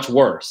is much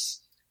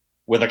worse.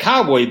 With a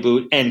cowboy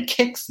boot, and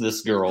kicks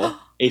this girl,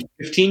 a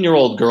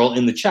 15-year-old girl,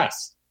 in the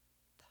chest.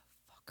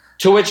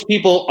 To which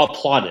people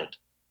applauded.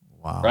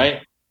 Wow.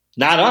 Right?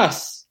 Not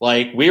us.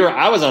 Like,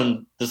 I was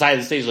on the side of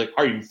the stage like,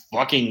 are you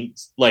fucking,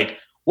 like,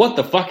 what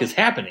the fuck is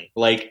happening?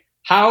 Like,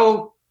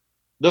 how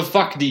the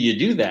fuck do you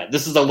do that?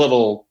 This is a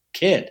little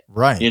kid.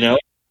 Right. You know?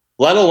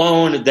 Let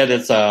alone that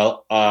it's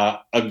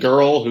a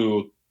girl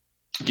who,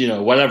 you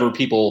know, whatever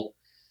people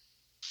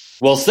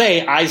will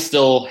say, I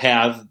still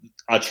have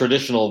a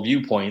traditional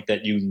viewpoint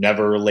that you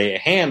never lay a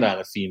hand on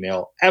a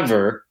female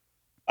ever.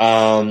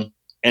 And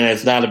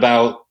it's not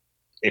about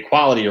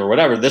equality or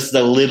whatever. This is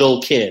a little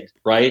kid,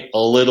 right? A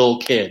little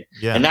kid.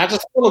 Yeah. And not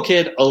just a little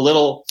kid, a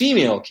little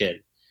female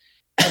kid.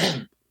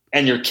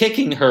 And you're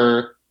kicking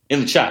her in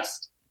the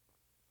chest.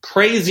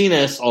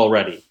 Craziness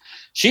already.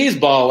 She's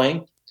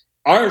bawling.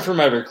 Art from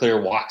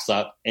Everclear walks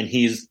up and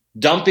he's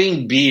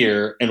dumping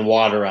beer and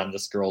water on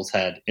this girl's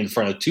head in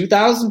front of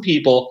 2,000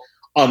 people.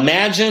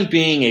 Imagine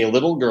being a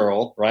little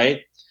girl,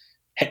 right?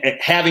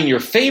 Having your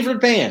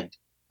favorite band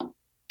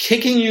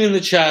kicking you in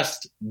the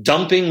chest,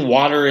 dumping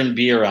water and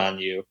beer on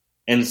you,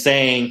 and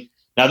saying,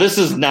 now this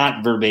is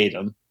not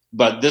verbatim,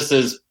 but this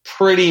is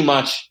pretty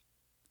much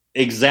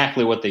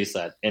exactly what they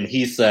said. And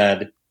he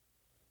said,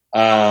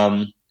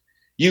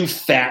 you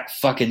fat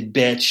fucking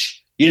bitch,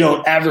 you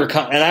don't ever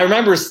come. And I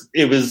remember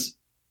it was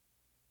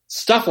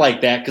stuff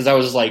like that because I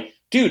was like,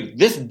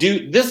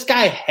 this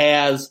guy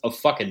has a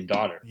fucking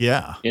daughter.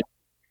 Yeah. You know?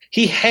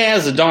 He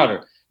has a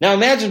daughter. Now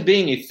imagine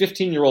being a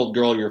 15-year-old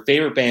girl, your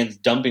favorite band's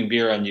dumping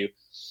beer on you,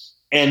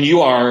 and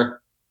you are,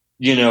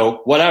 you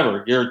know,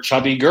 whatever, you're a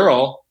chubby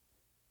girl,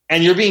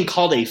 and you're being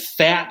called a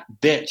fat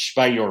bitch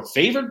by your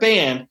favorite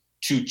band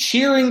to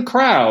cheering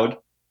crowd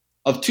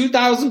of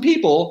 2,000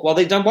 people while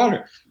they dump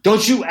water.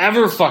 Don't you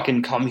ever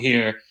fucking come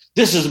here.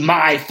 This is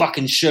my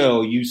fucking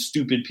show, you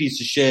stupid piece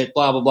of shit,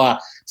 blah, blah, blah.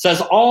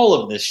 Says all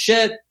of this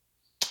shit.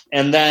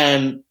 And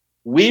then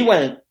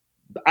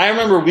I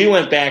remember we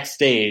went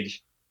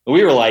backstage, and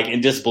we were like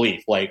in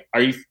disbelief. Like,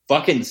 are you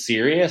fucking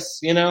serious?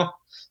 You know?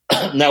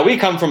 Now, we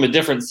come from a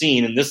different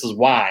scene, and this is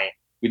why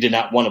we did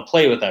not want to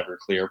play with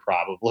Everclear,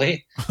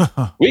 probably.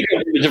 We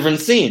come from a different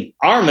scene.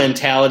 Our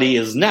mentality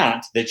is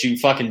not that you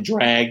fucking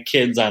drag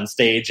kids on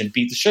stage and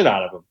beat the shit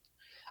out of them.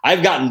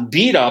 I've gotten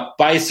beat up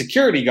by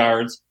security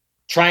guards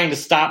trying to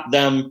stop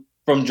them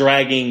from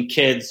dragging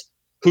kids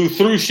who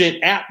threw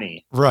shit at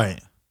me. Right.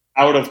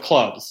 Out of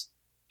clubs.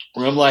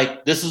 Where I'm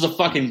like, this is a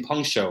fucking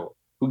punk show.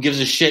 Who gives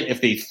a shit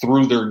if they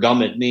threw their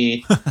gum at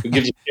me? Who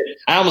gives a shit?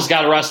 I almost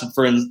got arrested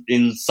for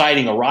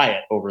inciting a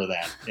riot over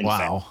that.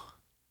 Wow. Fact.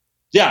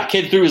 Yeah,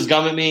 kid threw his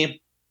gum at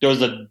me. There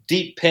was a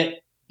deep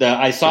pit.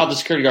 I saw the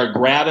security guard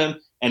grab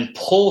him and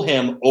pull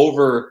him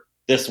over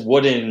this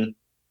wooden,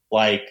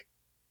 like,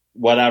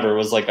 whatever. It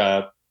was like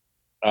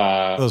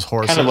those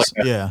horses, kind of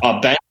like a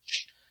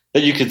bench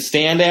that you could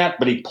stand at,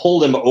 but he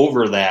pulled him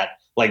over that,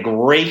 like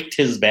raked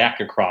his back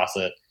across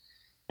it.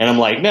 And I'm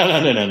like,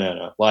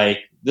 no. Like,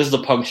 this is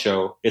a punk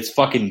show. It's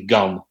fucking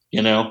gum,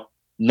 you know?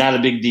 Not a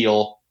big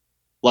deal.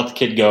 Let the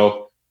kid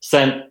go.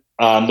 Sent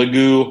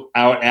Magoo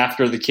out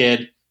after the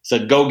kid.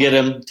 Said, go get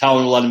him. Tell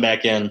him to let him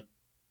back in.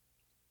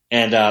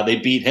 And they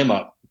beat him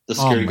up. The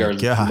security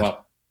guards beat him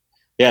up.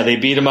 Yeah, they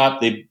beat him up.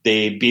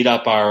 They beat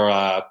up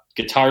our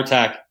guitar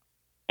tech.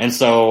 And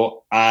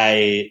so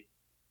I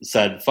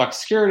said, fuck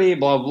security,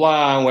 blah,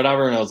 blah,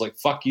 whatever. And I was like,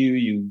 fuck you,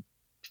 you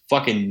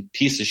fucking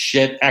piece of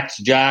shit,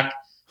 ex-jock.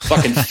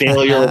 Fucking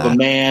failure of a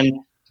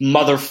man,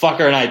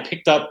 motherfucker. And I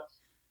picked up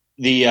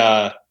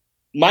the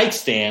mic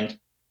stand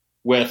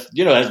with,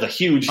 you know, as the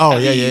huge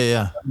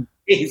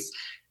case,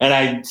 and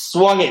I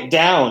swung it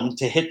down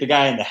to hit the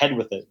guy in the head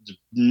with it.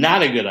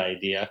 Not a good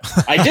idea.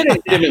 I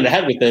didn't hit him in the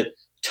head with it.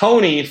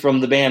 Tony from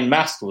the band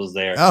Mest was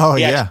there. Oh,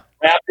 he grabbed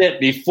it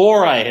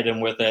before I hit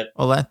him with it.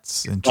 Well,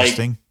 that's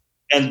interesting.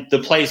 and the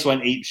place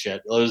went ape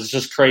shit. It was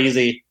just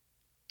crazy.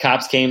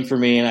 Cops came for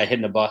me and I hid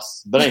in a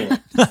bus. But anyway,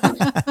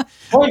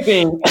 point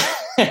being,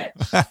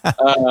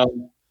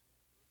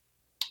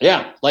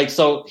 yeah, like,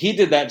 so he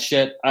did that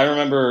shit. I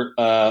remember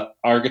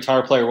our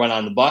guitar player went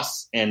on the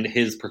bus and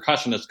his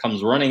percussionist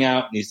comes running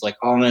out and he's like,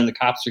 oh man, the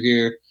cops are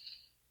here.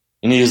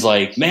 And he's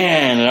like,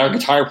 man, and our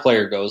guitar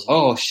player goes,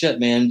 oh shit,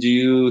 man, do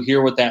you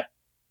hear what that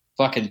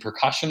fucking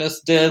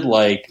percussionist did?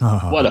 Like,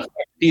 what a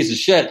fucking piece of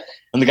shit.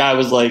 And the guy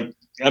was like,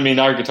 I mean,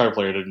 our guitar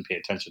player didn't pay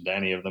attention to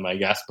any of them, I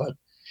guess, but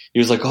he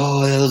was like,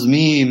 oh, that was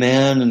me,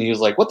 man. And he was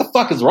like, what the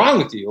fuck is wrong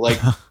with you? Like,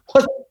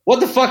 what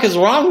the fuck is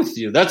wrong with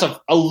you? That's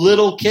a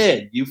little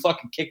kid. You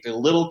fucking kicked a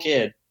little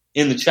kid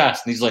in the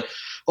chest. And he's like,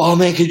 oh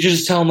man, could you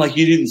just tell him like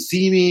you didn't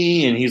see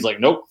me? And he's like,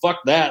 nope, fuck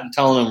that. And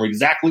telling him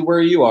exactly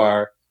where you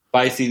are if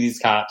I see these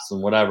cops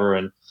and whatever.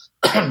 And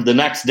the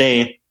next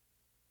day,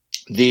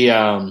 the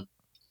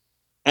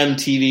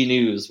MTV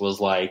News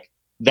was like,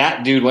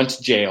 that dude went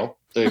to jail.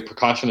 The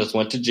percussionist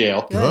went to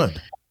jail.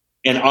 Good.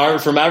 And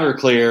Art from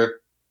Everclear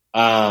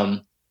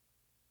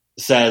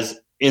says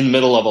in the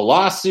middle of a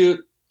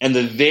lawsuit, and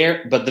the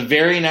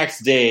very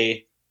next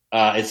day,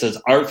 it says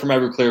Art from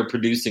Everclear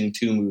producing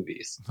 2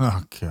 movies.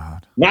 Oh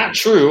God. Not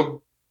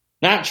true.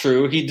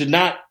 He did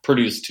not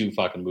produce 2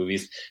 fucking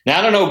movies. Now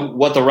I don't know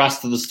what the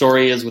rest of the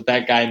story is with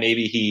that guy.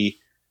 Maybe he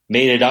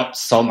made it up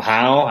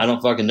somehow. I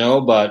don't fucking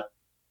know, but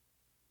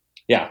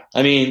yeah,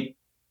 I mean,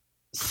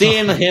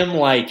 seeing him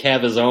like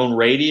have his own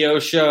radio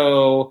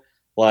show,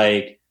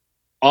 like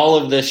all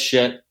of this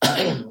shit.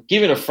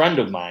 Even a friend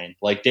of mine,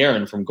 like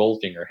Darren from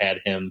Goldfinger, had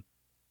him,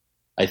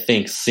 I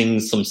think, sing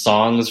some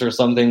songs or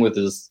something with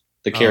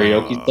the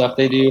karaoke stuff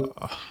they do,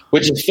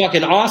 which is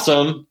fucking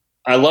awesome.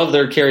 I love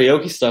their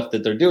karaoke stuff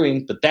that they're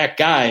doing, but that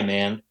guy,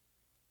 man,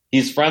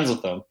 he's friends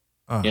with them.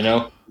 You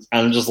know,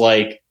 I'm just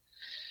like,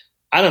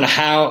 I don't know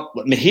how.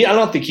 I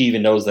don't think he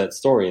even knows that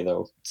story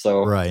though.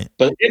 So, right,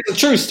 but it's a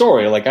true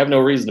story. Like, I have no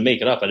reason to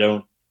make it up. I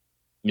mean,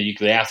 you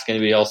could ask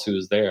anybody else who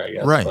was there, I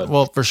guess. Right. But,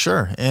 well, for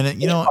sure, and it,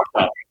 you know,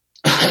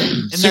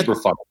 super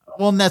fun.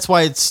 Well, and that's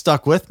why it's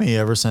stuck with me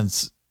ever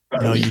since. You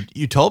know,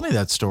 you told me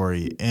that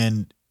story,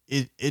 and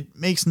it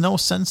makes no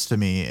sense to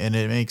me, and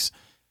it makes.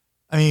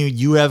 I mean,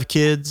 you have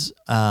kids.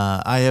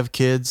 I have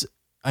kids.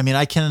 I mean,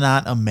 I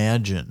cannot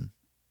imagine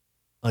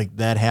like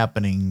that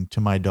happening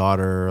to my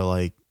daughter.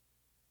 Like,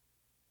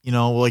 you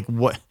know, like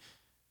what,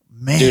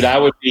 man, dude, I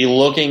would be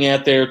looking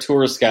at their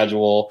tour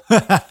schedule.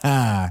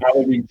 I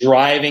would be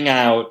driving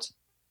out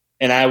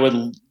and I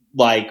would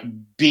like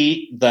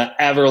beat the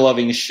ever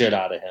loving shit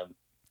out of him.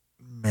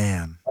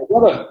 Man,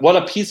 what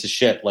a piece of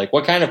shit. Like,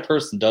 what kind of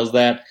person does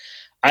that?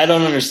 I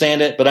don't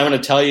understand it, but I'm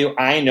going to tell you,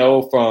 I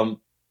know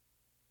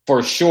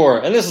for sure.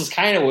 And this is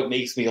kind of what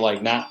makes me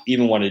like not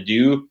even want to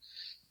do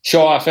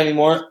show off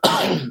anymore.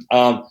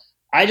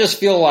 I just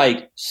feel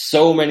like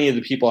so many of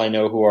the people I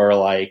know who are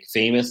like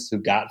famous, who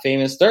got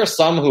famous, there are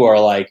some who are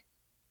like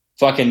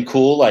fucking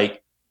cool,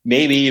 like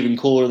maybe even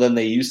cooler than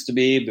they used to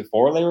be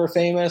before they were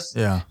famous.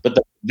 Yeah. But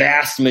the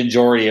vast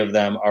majority of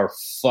them are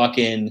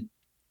fucking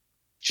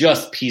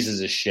just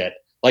pieces of shit.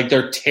 Like,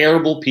 they're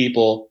terrible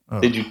people. Oh.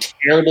 They do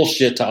terrible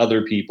shit to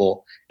other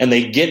people, and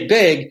they get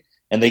big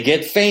and they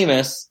get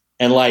famous,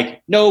 and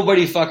like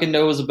nobody fucking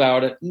knows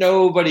about it.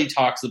 Nobody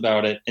talks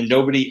about it, and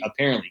nobody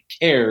apparently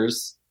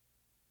cares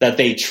that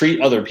they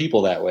treat other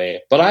people that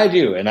way. But I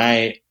do. And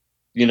I,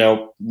 you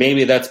know,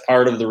 maybe that's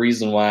part of the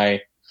reason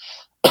why,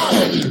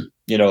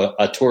 you know,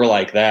 a tour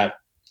like that,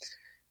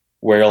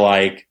 where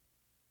like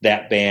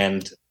that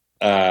band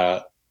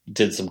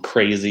did some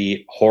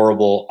crazy,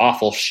 horrible,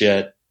 awful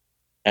shit.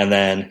 And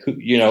then,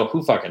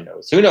 who fucking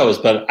knows? Who knows?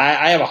 But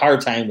I have a hard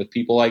time with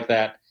people like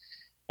that.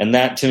 And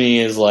that to me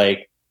is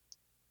like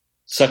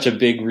such a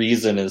big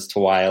reason as to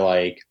why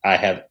like I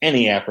have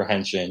any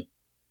apprehension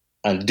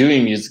on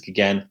doing music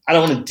again. I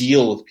don't want to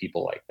deal with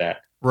people like that.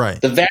 Right.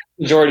 The vast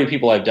majority of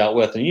people I've dealt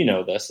with, and you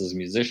know this as a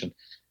musician,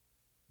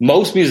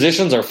 most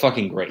musicians are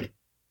fucking great.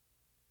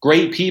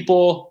 Great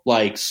people,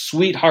 like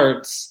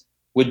sweethearts,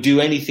 would do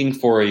anything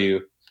for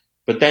you.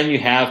 But then you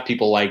have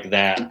people like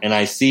that, and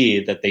I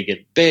see that they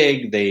get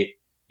big. They,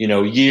 you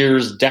know,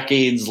 years,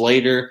 decades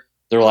later,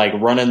 they're like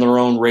running their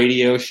own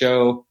radio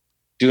show,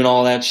 doing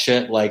all that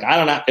shit. Like, I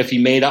don't know if he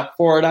made up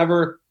for it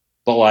ever,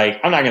 but like,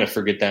 I'm not going to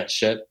forget that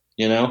shit,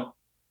 you know?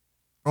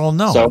 Well,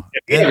 no. So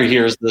if he ever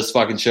hears this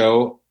fucking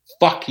show,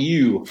 fuck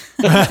you.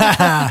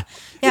 Yeah,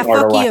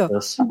 fuck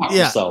you. Fuck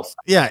yeah. yourself.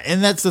 Yeah,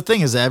 and that's the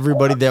thing is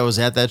everybody that was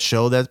at that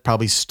show, that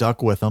probably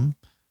stuck with them.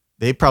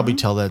 They probably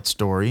tell that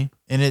story,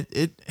 and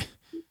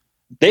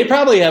they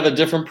probably have a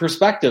different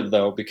perspective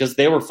though, because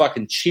they were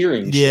fucking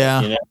cheering.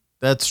 Yeah, shit, you know?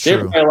 That's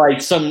true. They were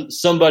like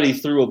somebody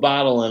threw a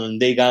bottle in and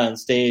they got on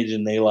stage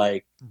and they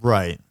like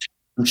right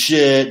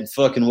shit and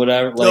fucking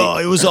whatever. Like, oh,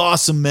 it was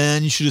awesome,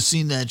 man! You should have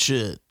seen that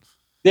shit.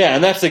 Yeah,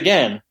 and that's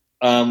again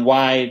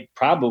why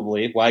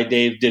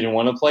Dave didn't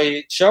want to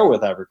play show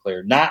with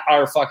Everclear. Not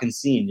our fucking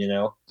scene, you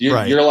know.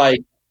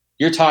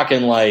 You're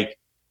talking like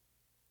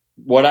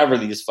whatever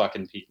these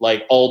fucking people,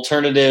 like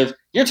alternative.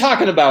 You're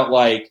talking about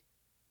like,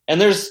 and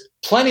there's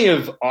plenty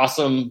of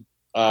awesome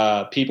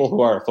people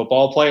who are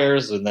football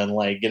players and then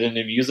like get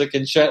into music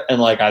and shit.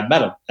 And like I've met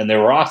them and they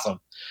were awesome.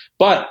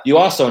 But you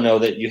also know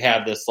that you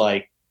have this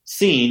like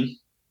scene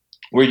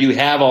where you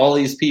have all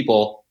these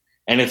people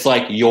and it's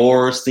like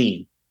your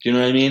scene. Do you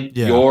know what I mean?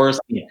 Yeah. Your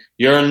scene.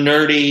 You're a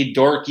nerdy,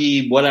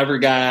 dorky, whatever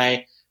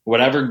guy,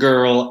 whatever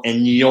girl,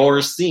 and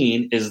your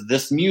scene is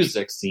this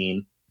music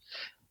scene.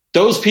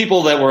 Those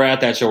people that were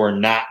at that show were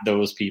not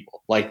those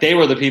people. Like they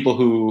were the people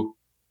who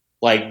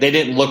like they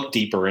didn't look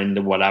deeper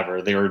into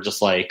whatever. They were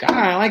just like,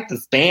 I like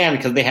this band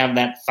because they have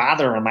that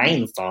Father of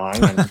Mine song.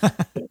 And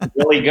it's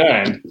really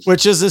good.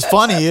 Which is as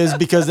funny is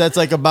because that's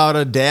like about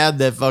a dad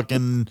that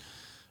fucking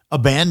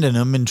abandoned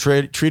him and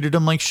treated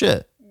him like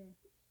shit.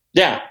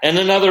 Yeah. And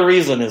another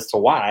reason as to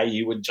why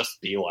you would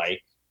just be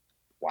like,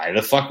 why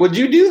the fuck would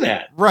you do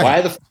that? Right.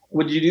 Why the fuck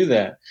would you do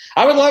that?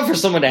 I would love for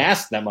someone to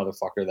ask that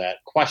motherfucker that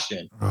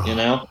question, you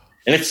know?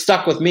 And it's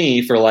stuck with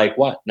me for like,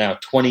 what now,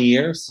 20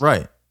 years?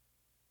 Right.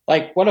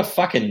 Like, what a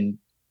fucking,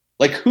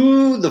 like,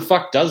 who the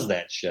fuck does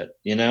that shit,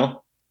 you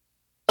know?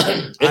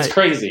 It's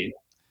crazy.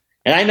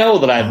 And I know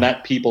that I've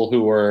met people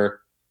who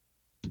were,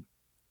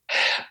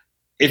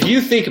 if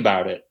you think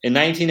about it, in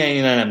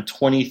 1999, I'm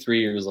 23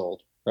 years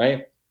old,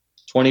 right?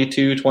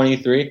 22,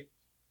 23.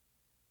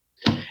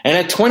 And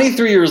at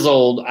 23 years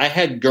old, I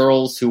had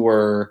girls who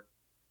were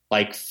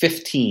like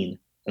 15.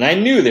 And I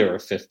knew they were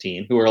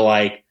 15, who were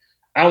like,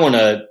 I want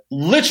to,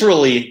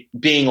 literally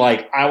being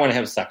like, I want to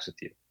have sex with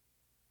you.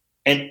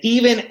 And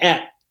even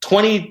at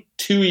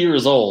 22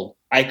 years old,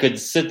 I could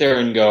sit there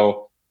and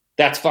go,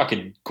 that's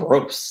fucking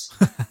gross.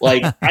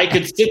 Like, I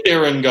could sit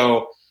there and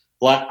go,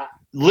 like,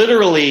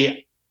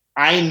 literally,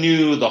 I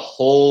knew the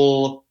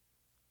whole,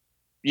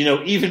 you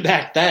know, even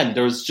back then,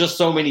 there was just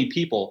so many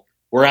people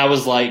where I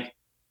was like,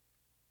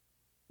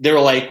 they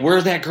were like,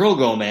 where'd that girl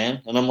go,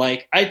 man? And I'm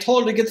like, I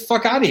told her to get the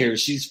fuck out of here.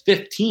 She's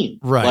 15.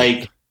 Right.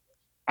 Like,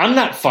 I'm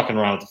not fucking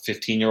around with a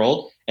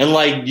 15-year-old. And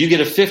like, you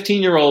get a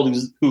 15-year-old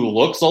who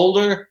looks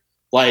older.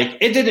 Like,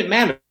 it didn't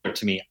matter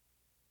to me.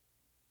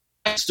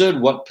 I understood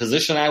what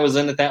position I was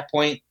in at that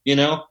point, you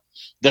know?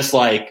 This,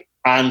 like,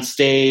 on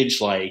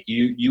stage, like,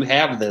 you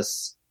have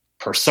this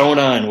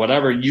persona and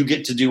whatever. You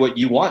get to do what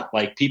you want.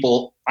 Like,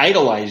 people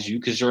idolize you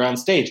because you're on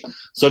stage.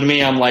 So to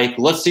me, I'm like,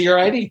 let's see your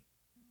ID.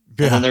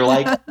 Yeah. And then they're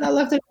like, I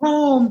left it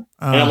home.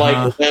 And I'm like,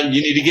 well, then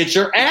you need to get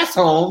your ass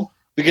home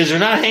because you're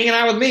not hanging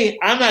out with me.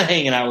 I'm not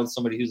hanging out with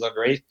somebody who's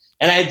underage.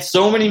 And I had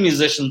so many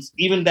musicians,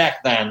 even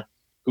back then,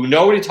 who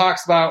nobody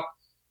talks about.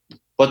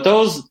 But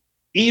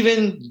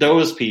even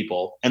those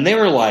people, and they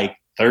were like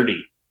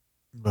 30,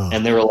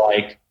 and they were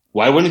like,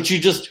 why wouldn't you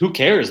just, who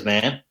cares,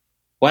 man?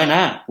 Why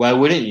not? Why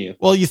wouldn't you?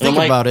 Well, you think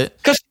about it.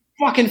 Because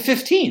you're fucking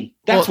 15.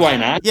 That's why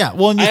not. Yeah,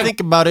 well, and you think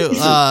about it,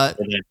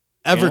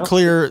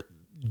 Everclear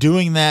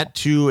doing that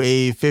to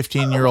a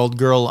 15-year-old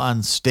girl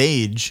on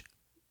stage,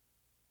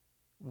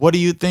 what do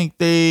you think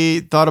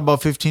they thought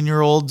about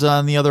 15-year-olds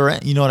on the other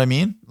end? You know what I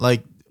mean?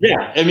 Like,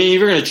 yeah, I mean,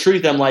 you're going to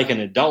treat them like an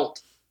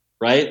adult.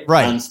 Right,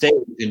 on stage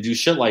and do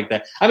shit like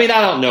that. I mean, I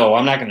don't know.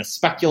 I'm not going to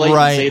speculate.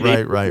 And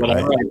say right.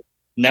 I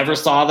never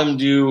saw them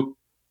do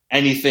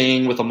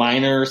anything with a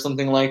minor or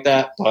something like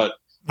that. But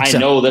I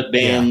know that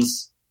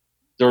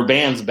there were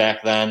bands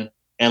back then,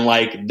 and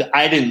like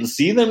I didn't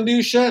see them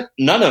do shit.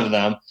 None of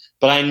them.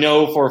 But I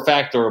know for a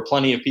fact there were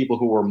plenty of people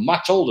who were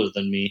much older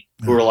than me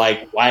who were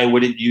like, "Why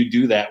wouldn't you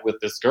do that with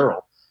this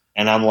girl?"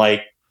 And I'm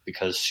like,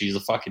 "Because she's a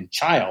fucking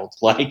child.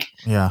 Like,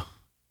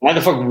 why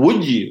the fuck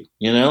would you?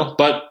 You know?"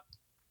 But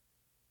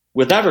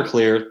with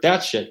Everclear,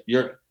 that shit,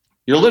 you're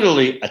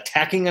literally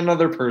attacking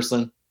another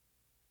person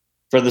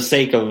for the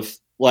sake of,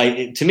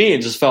 like, to me,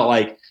 it just felt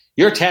like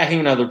you're attacking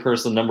another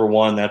person. Number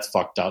one, that's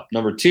fucked up.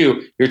 Number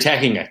two, you're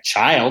attacking a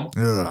child.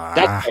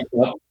 That's fucked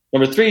up.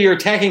 Number three, you're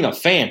attacking a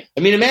fan.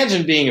 I mean,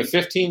 imagine being a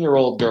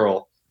 15-year-old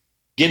girl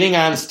getting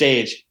on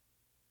stage.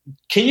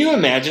 Can you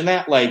imagine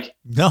that? Like,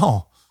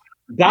 no.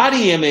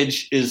 Body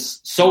image is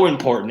so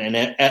important.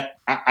 And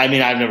I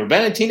mean, I've never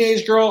been a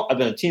teenage girl. I've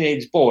been a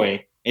teenage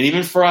boy. And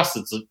even for us,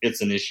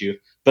 it's an issue.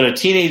 But a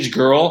teenage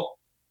girl,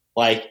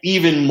 like,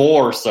 even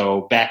more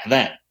so back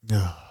then.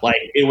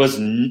 Like, there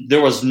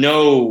was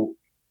no,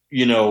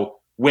 you know,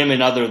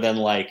 women other than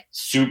like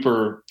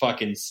super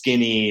fucking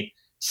skinny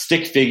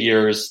stick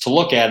figures to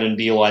look at and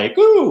be like,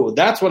 ooh,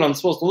 that's what I'm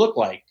supposed to look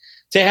like.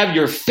 To have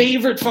your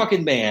favorite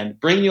fucking band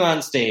bring you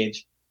on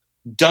stage,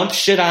 dump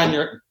shit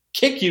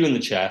kick you in the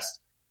chest,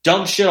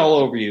 dump shit all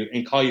over you,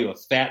 and call you a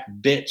fat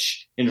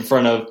bitch in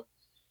front of.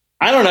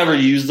 I don't ever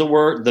use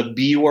the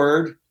B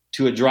word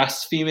to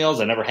address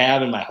females. I never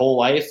have in my whole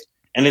life.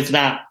 And it's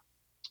not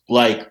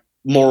like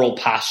moral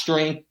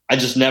posturing. I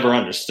just never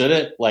understood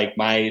it. Like,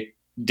 my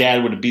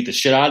dad would have beat the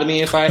shit out of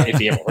me if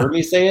he ever heard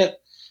me say it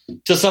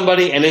to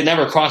somebody. And it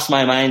never crossed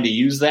my mind to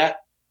use that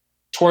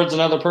towards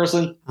another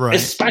person. Right.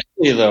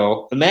 Especially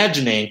though,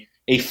 imagining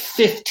a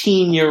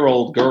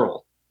 15-year-old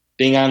girl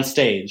being on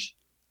stage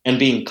and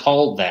being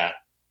called that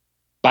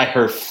by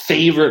her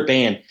favorite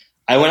band.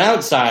 I went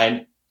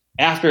outside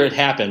after it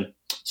happened.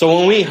 So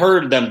when we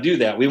heard them do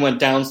that, we went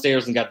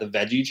downstairs and got the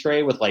veggie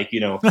tray with, like,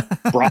 you know,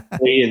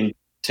 broccoli and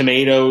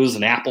tomatoes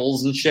and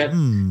apples and shit.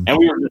 And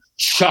we were just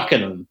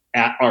chucking them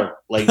at Art,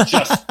 like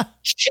just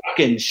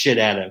chucking shit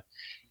at him.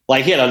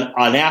 Like he had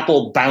an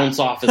apple bounce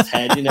off his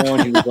head, you know,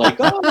 and he was like,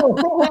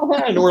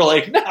 oh, and we're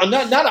like, no,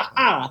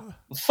 not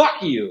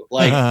fuck you.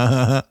 Like,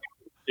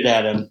 shit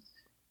at him.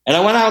 And I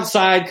went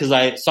outside because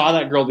I saw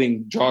that girl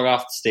being dragged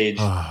off the stage.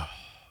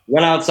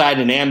 Went outside,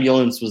 an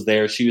ambulance was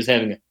there. She was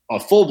having a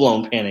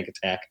full-blown panic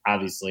attack,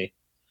 obviously,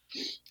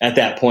 at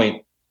that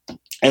point.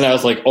 And I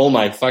was like, oh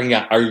my fucking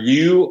God, are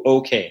you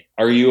okay?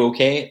 Are you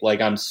okay? Like,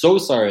 I'm so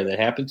sorry that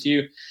happened to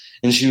you.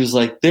 And she was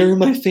like, they're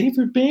my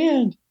favorite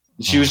band.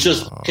 And she was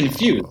just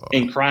confused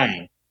and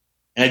crying.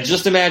 And I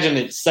just imagine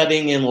it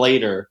setting in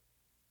later.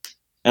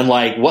 And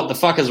like, what the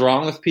fuck is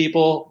wrong with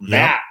people? Yep.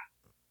 That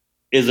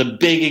is a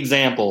big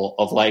example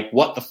of like,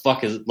 what the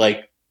fuck is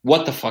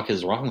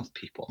wrong with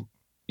people?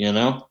 You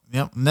know?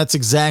 Yep. And that's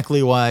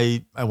exactly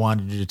why I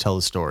wanted you to tell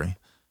the story,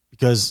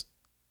 because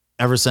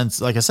ever since,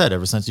 like I said,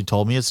 ever since you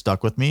told me, it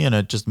stuck with me, and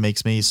it just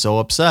makes me so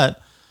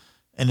upset.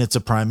 And it's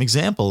a prime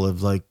example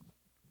of like,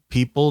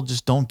 people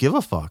just don't give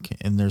a fuck.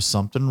 And there's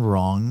something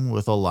wrong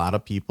with a lot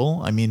of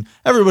people. I mean,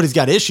 everybody's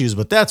got issues,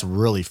 but that's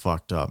really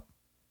fucked up.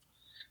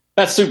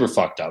 That's super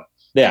fucked up.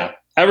 Yeah.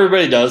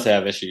 Everybody does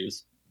have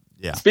issues.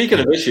 Yeah. Speaking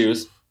of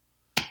issues,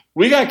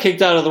 we got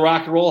kicked out of the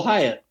Rock and Roll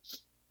Hyatt.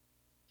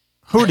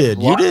 Who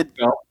did? You did?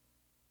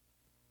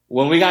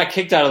 When we got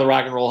kicked out of the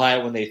Rock and Roll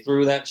Hyatt, when they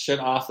threw that shit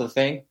off the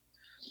thing,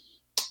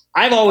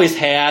 I've always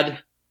had.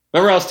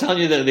 Remember, I was telling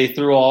you that they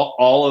threw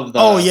all of the.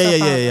 Oh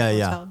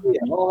yeah.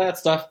 All that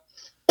stuff.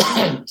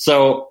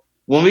 So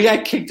when we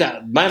got kicked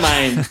out, my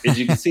mind, as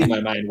you can see, my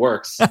mind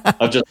works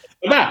of just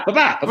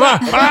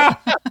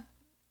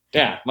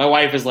yeah. My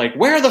wife is like,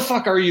 "Where the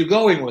fuck are you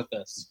going with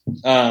this?"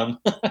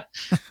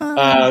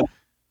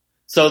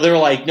 So they're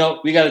like, "No,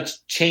 we got to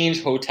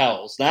change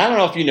hotels." Now I don't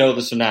know if you know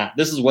this or not.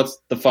 This is what's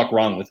the fuck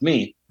wrong with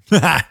me.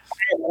 I've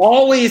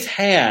always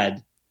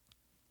had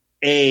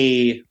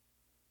a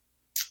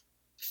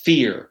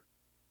fear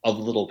of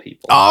little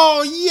people.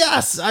 Oh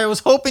yes, I was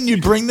hoping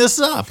you'd bring this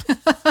up.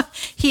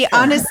 He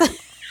honestly,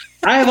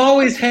 I have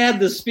always had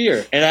this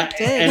fear, and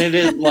it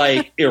is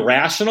like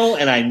irrational,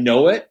 and I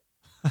know it.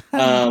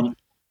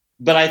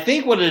 But I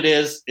think what it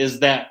is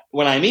that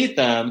when I meet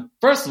them,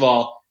 first of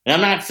all, and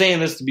I'm not saying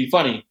this to be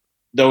funny,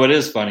 though it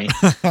is funny.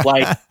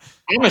 Like,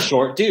 I'm a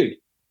short dude,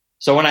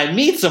 so when I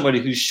meet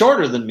somebody who's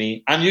shorter than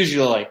me, I'm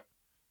usually like,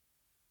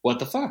 "What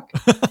the fuck?"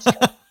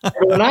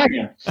 Shorter than I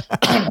am.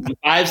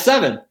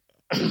 5'7".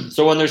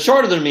 So when they're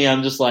shorter than me,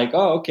 I'm just like,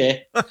 oh,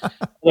 okay.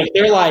 If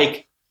they're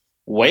like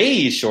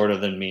way shorter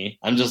than me,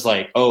 I'm just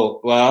like, oh,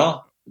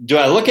 well, do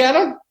I look at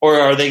them? Or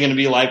are they going to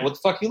be like, what the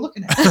fuck are you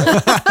looking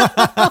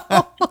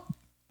at?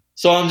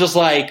 So I'm just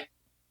like,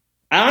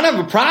 I don't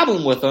have a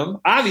problem with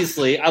them.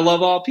 Obviously, I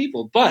love all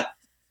people. But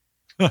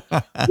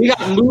we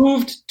got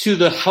moved to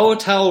the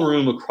hotel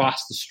room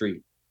across the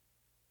street.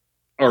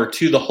 Or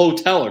to the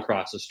hotel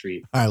across the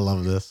street. I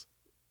love this.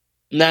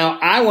 Now,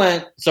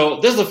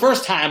 so this is the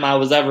first time I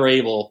was ever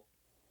able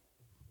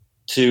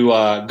to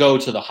go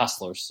to the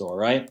Hustler store,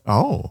 right?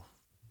 Oh.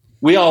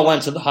 We all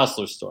went to the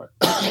Hustler store.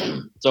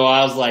 So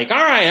I was like, all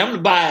right, I'm going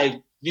to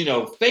buy,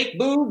 fake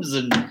boobs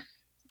and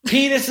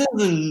penises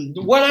and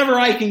whatever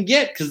I can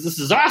get because this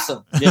is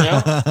awesome,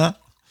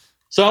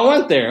 So I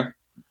went there,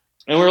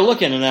 and we were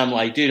looking, and I'm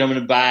like, dude, I'm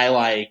going to buy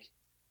like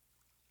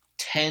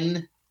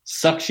 10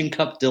 suction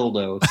cup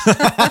dildos.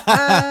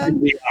 It'd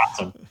be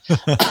awesome.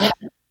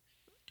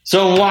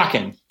 So I'm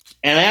walking,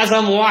 and as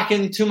I'm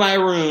walking to my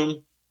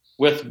room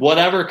with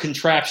whatever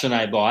contraption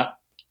I bought,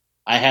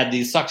 I had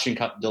these suction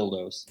cup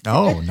dildos.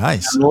 Oh,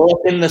 nice. I'm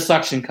looking the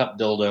suction cup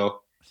dildo,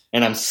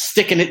 and I'm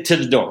sticking it to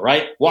the door,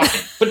 right?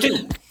 Walking.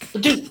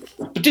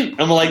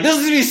 I'm like, this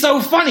is going to be so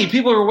funny.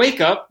 People will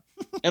wake up,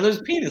 and there's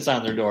penis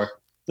on their door.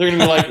 They're going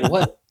to be like,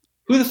 what?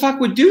 Who the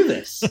fuck would do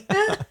this?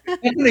 That's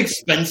an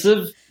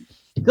expensive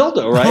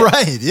dildo, right?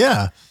 Right,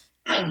 yeah.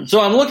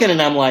 So I'm looking,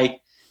 and I'm like,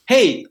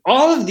 hey,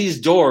 all of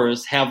these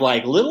doors have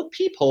like little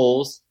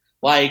peepholes,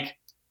 like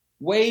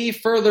way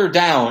further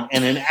down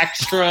and an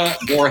extra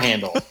door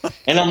handle.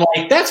 And I'm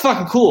like, that's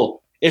fucking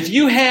cool. If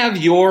you have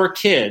your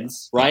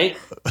kids, right,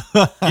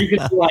 you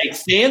can like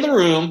stay in the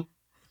room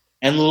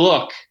and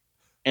look.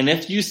 And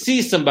if you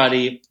see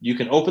somebody, you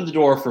can open the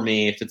door for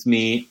me if it's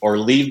me or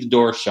leave the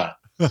door shut.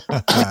 So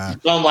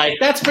I'm like,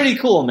 that's pretty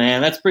cool,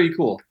 man. That's pretty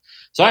cool.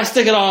 So I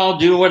stick it all,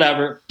 do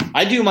whatever.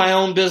 I do my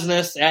own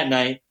business at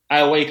night.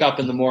 I wake up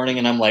in the morning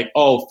and I'm like,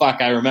 oh,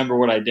 fuck, I remember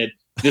what I did.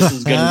 This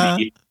is going to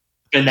be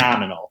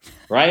phenomenal,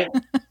 right?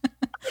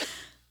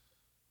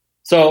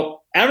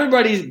 So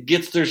everybody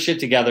gets their shit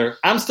together.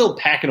 I'm still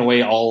packing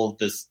away all of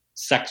this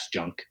sex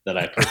junk that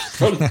I purchased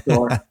from the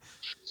store.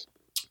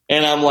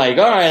 And I'm like,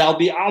 all right,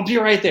 I'll be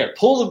right there.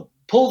 Pull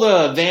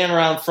the van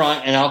around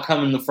front and I'll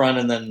come in the front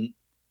and then,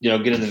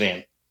 get in the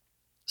van.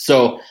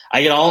 So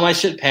I get all my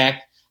shit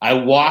packed. I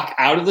walk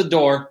out of the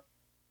door.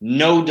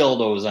 No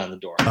dildos on the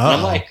door. And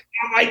I'm like,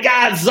 oh my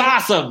God, it's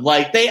awesome.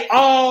 Like they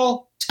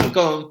all took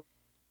them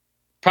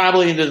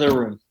probably into their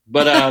room.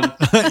 But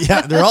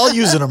yeah, they're all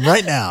using them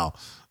right now.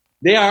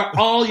 They are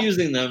all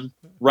using them.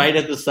 right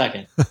at the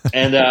second.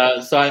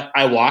 And so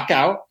I walk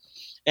out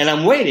and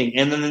I'm waiting.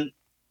 And then,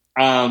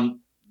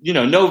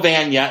 no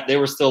van yet. They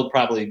were still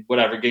probably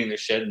getting their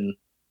shit. And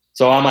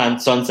so I'm on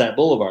Sunset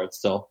Boulevard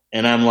still.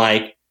 And I'm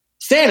like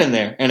standing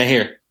there and I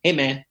hear, "Hey,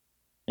 man."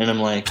 And I'm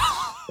like,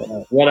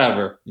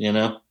 whatever,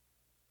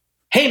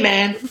 "Hey,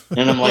 man."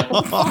 And I'm like,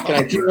 "What the fuck?" And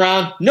I turn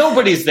around.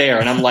 Nobody's there.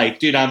 And I'm like,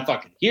 dude, I'm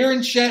fucking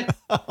hearing shit.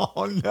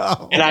 Oh,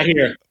 no. And I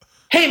hear,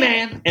 "Hey,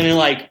 man." And then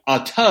like a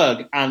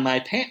tug on my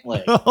pant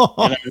leg. And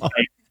I'm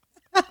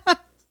like,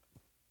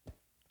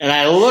 and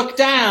I look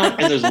down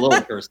and there's a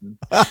little person.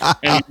 And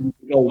I'm like,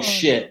 oh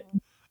shit.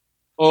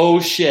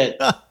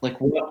 Like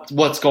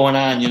what's going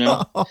on,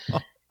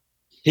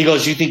 He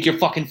goes, "You think you're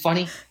fucking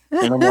funny?"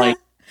 And I'm like,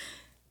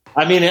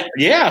 I mean,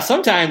 yeah,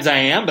 sometimes I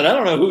am, but I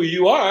don't know who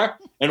you are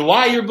and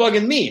why you're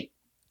bugging me.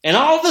 And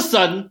all of a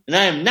sudden, and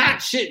I am not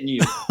shitting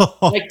you,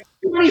 like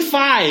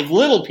 25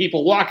 little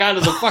people walk out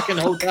of the fucking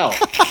hotel.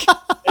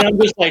 And I'm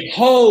just like,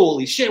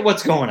 holy shit,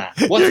 what's going on?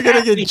 What's You're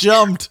going to get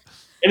jumped.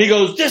 And he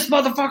goes, "This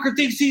motherfucker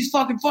thinks he's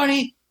fucking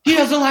funny. He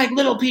doesn't like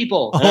little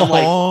people." And I'm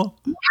like,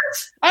 "What?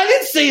 I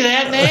didn't say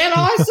that, man.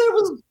 All I said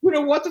was,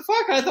 what the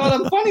fuck? I thought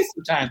I'm funny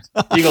sometimes."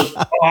 He goes,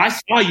 "Oh, I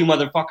saw you,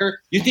 motherfucker.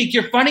 You think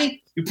you're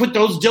funny? You put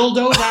those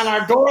dildos on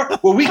our door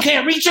where we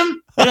can't reach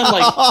them?" And I'm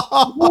like,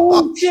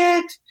 "Oh,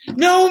 shit.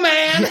 No,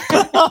 man."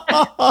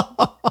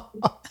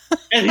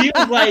 And he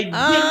was like, getting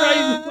ready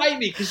to fight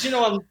me because,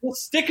 I'm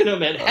sticking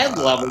them at head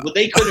level, but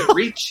they couldn't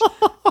reach.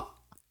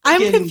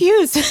 I'm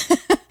confused.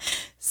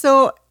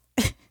 So,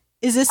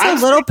 is this a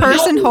little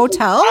person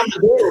hotel? On the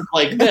door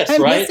like this,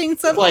 I'm right? missing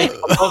something. Like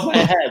above my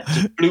head,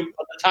 just bloop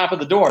on the top of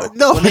the door.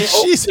 No, when they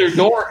open their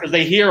door because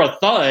they hear a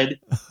thud,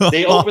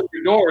 they open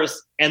their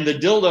doors and the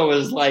dildo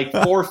is like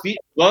 4 feet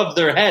above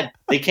their head.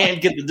 They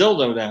can't get the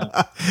dildo down.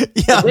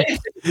 Yeah.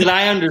 That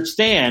I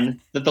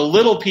understand that the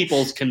Little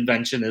People's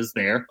Convention is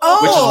there,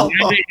 Oh. which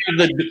is why they have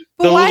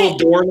the little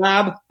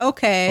doorknob.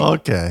 Okay.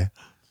 Okay.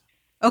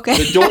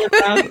 The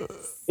doorknob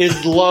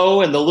is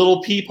low, and the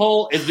little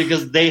peephole is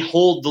because they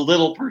hold the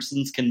Little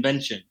Person's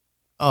Convention.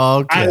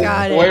 Okay.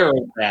 I'm aware of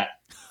that.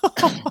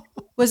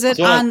 Was it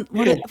So, on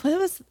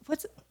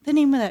what's the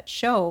name of that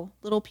show?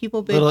 Little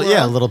People Big World.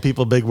 Little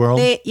People Big World.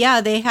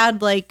 They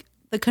had like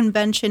the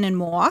convention in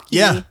Milwaukee.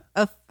 Yeah.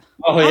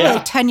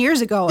 Like 10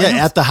 years ago. Yeah, And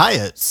it at the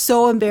Hyatt. was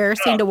so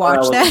embarrassing to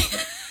watch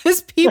that.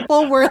 Because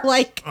people were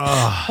like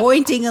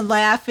pointing and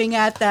laughing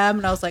at them,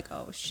 and I was like,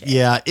 "Oh shit!"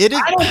 Yeah, it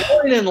is. I don't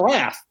point and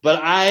laugh,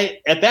 but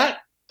at that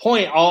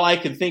point, all I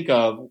could think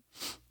of,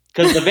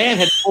 because the van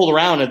had pulled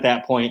around at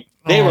that point,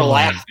 they were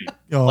laughing.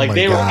 Like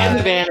they were in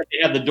the van, and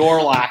they had the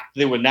door locked.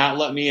 They would not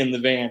let me in the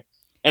van,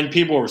 and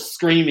people were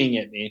screaming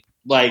at me.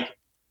 Like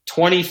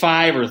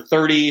 25 or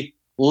 30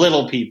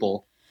 little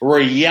people were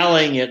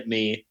yelling at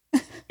me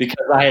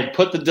because I had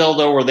put the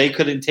dildo where they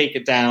couldn't take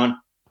it down,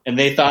 and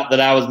they thought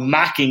that I was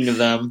mocking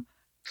them.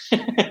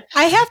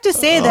 I have to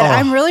say that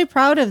I'm really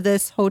proud of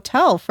this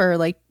hotel for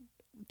like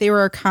they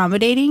were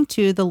accommodating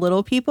to the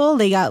little people.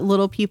 They got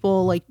little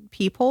people like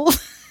peephole.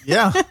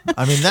 Yeah,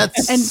 I mean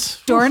that's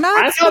and doorknobs.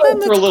 I thought it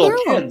was for little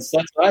kids.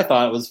 That's what I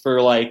thought it was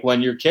for, like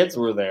when your kids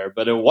were there,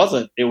 but it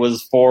wasn't. It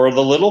was for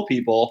the little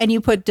people. And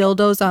you put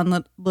dildos on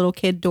the little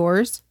kid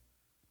doors.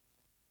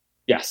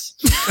 Yes.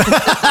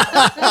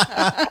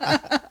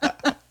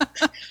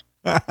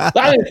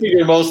 I didn't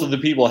figure most of the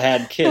people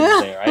had kids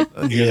there. I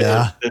figured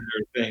Yeah. it was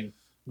their thing.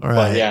 all right.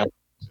 But yeah.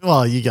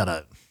 Well, you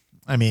gotta.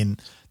 I mean,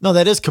 no,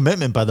 that is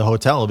commitment by the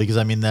hotel because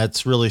I mean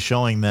that's really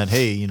showing that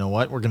hey, you know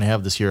what, we're gonna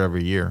have this here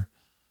every year.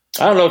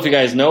 I don't know if you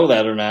guys know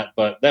that or not,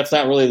 but that's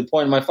not really the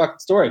point of my fucking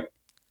story.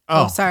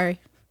 Oh, sorry.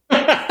 You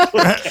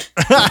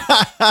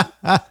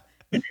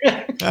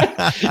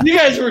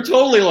guys were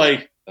totally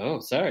like, "Oh,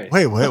 sorry."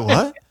 Wait,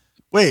 what?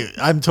 Wait,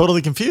 I'm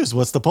totally confused.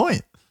 What's the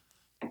point?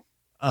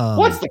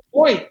 What's the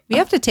point? We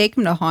have to take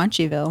him to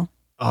Haunchyville.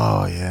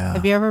 Oh yeah.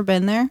 Have you ever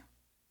been there?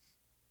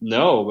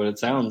 No, but it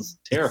sounds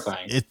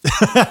terrifying.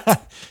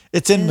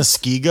 It's in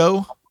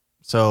Muskego,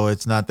 so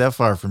it's not that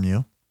far from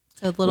you.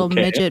 It's a little Okay.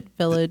 midget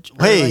village.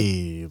 or,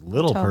 Hey,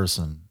 little hotel.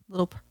 person.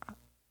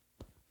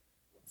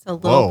 It's a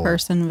little Whoa.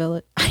 person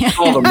village.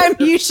 Oh, I'm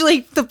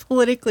usually the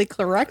politically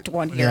correct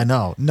one here.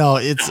 Yeah, no,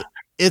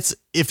 it's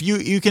if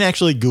you can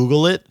actually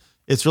Google it.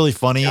 It's really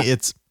funny. Yeah.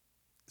 It's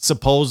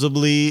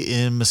supposedly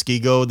in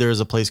Muskego. There's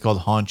a place called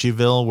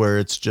Haunchyville where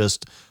it's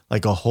just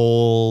like a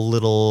whole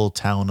little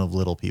town of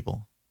little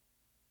people.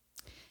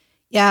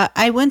 Yeah,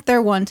 I went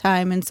there one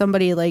time and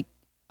somebody like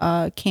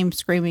came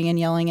screaming and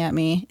yelling at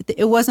me.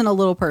 It wasn't a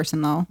little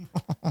person though.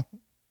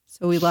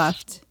 So we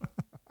left.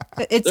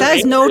 It There says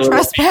ain't no little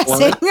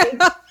trespassing.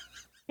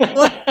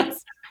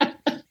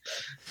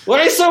 Why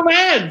are you so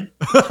mad?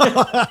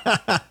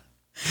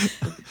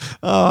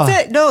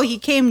 Oh, No, he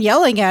came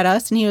yelling at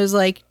us and he was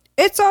like,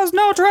 "It says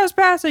no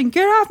trespassing.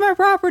 Get off my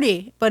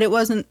property." But it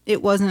wasn't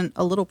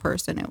a little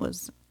person. It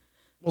was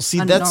well, see,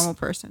 a that's normal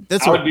person.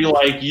 that's I what, would be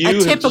like, "You have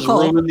just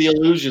typical- ruined the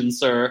illusion,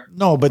 sir."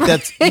 no, but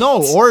that's Right.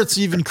 no, or it's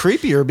even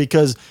creepier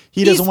because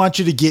he doesn't He's- want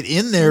you to get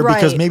in there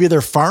because Right. maybe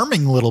they're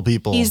farming little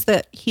people. He's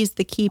the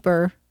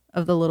keeper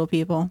of the little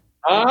people.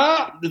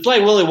 It's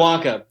like Willy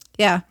Wonka.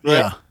 Yeah. Right?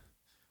 Yeah.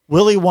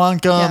 Willy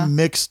Wonka Yeah.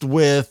 mixed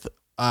with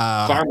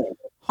Farmer.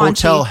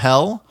 Hotel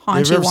Hell. Have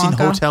you Haunchy ever seen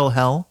Wonka. Hotel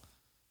Hell?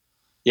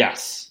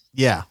 Yes.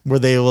 Yeah, where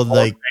they would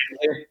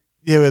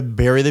they would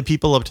bury the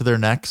people up to their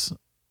necks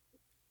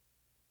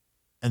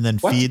and then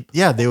What? feed.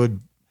 Yeah, they would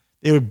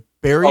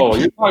bury Oh,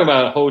 you're talking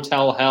about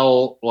Hotel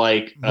Hell,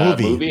 like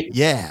movie?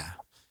 Yeah.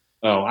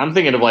 Oh, I'm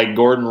thinking of like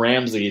Gordon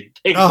Ramsay.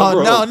 Taking Oh the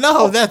road.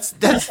 no, that's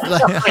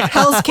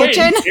Hell's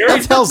Kitchen.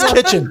 that's Hell's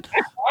Kitchen.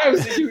 Why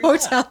was he doing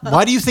Hotel.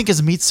 Why do you think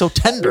his meat's so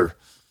tender?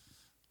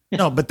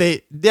 No, but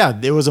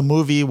there was a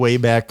movie way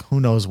back, who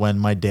knows when,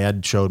 my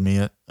dad showed me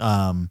it,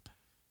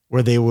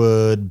 where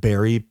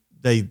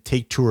they'd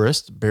take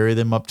tourists, bury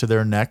them up to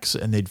their necks,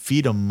 and they'd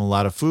feed them a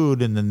lot of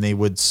food, and then they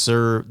would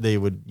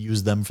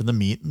use them for the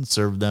meat and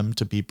serve them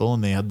to people,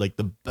 and they had like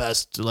the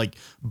best like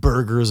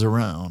burgers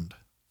around.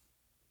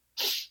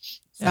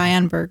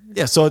 Giant burger.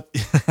 Yeah, so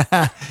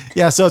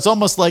so it's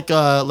almost like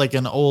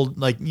an old,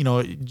 like,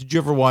 did you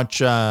ever watch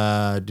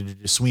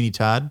Sweeney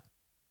Todd?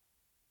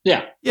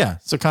 Yeah. Yeah,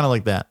 so kind of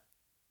like that.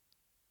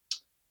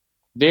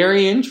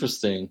 Very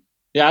interesting.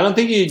 Yeah, I don't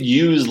think you'd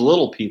use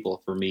little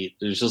people for meat.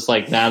 There's just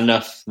like not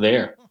enough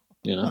there,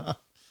 you know.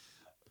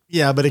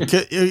 Yeah, but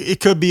it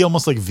could be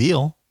almost like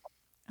veal.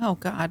 Oh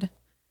God.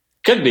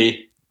 Could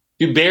be.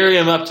 You bury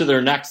them up to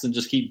their necks and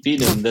just keep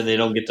feeding them, then they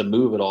don't get to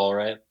move at all,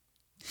 right?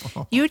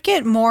 You would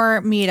get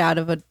more meat out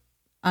of a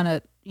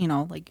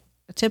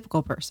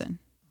typical person.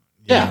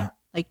 Yeah.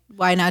 Like,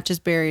 why not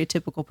just bury a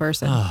typical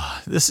person?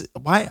 This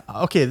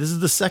is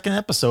the second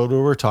episode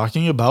where we're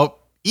talking about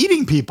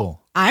eating people.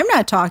 I'm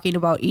not talking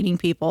about eating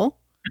people.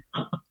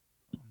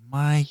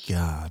 My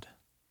God.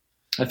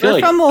 I feel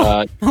We're like from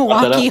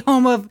Milwaukee, that up.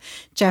 home of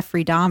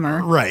Jeffrey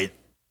Dahmer. Right.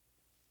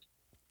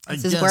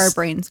 This is where our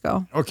brains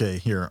go. Okay,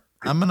 here.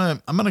 I'm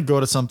gonna go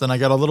to something. I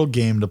got a little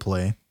game to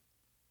play.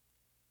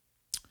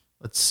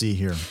 Let's see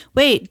here.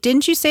 Wait,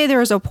 didn't you say there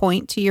was a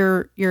point to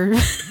your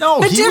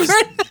No, he was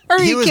Are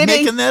he you was kidding?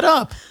 making that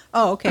up.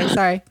 Oh, okay,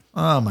 sorry.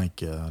 Oh my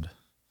God.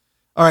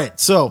 All right,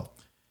 so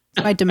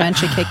It's my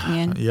dementia kicking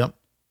in. yep.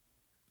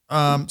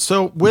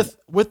 So with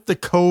the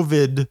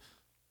COVID,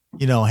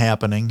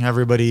 happening,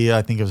 everybody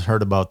I think has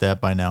heard about that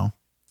by now.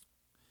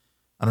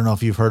 I don't know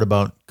if you've heard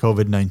about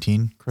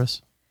COVID-19,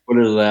 Chris. What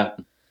is that?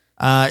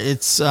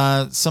 It's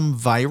some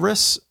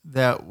virus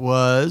that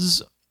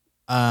was,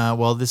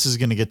 this is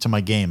going to get to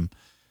my game.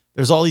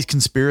 There's all these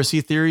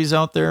conspiracy theories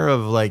out there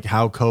of like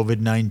how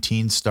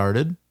COVID-19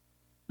 started.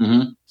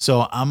 Mm-hmm.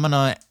 So I'm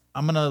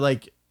gonna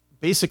like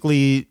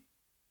basically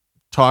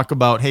talk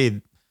about,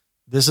 hey,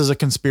 this is a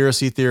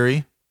conspiracy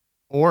theory,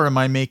 or am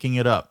I making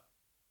it up?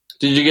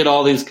 Did you get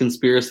all these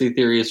conspiracy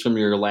theories from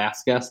your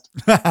last guest?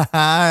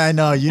 I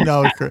know,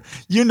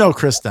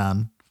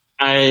 Kristan.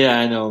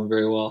 I know him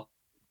very well.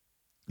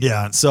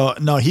 Yeah. So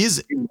no,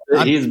 he's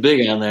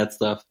big on that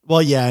stuff.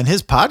 well, yeah, and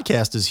his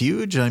podcast is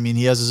huge. I mean,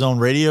 he has his own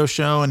radio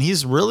show, and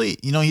he's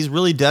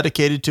really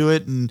dedicated to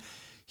it. And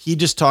he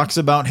just talks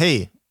about,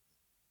 hey,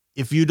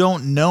 if you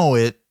don't know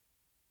it,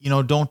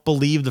 don't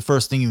believe the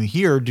first thing you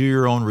hear. Do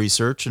your own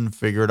research and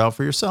figure it out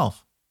for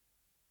yourself.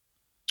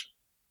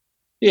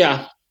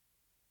 Yeah.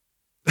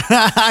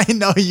 I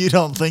know you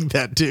don't think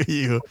that, do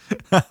you?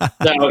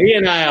 No, he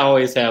and I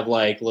always have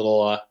like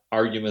little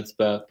arguments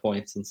about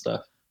points and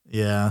stuff.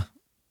 Yeah.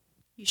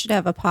 You should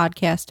have a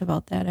podcast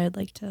about that. I'd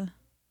like to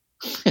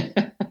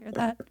hear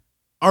that.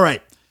 All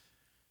right.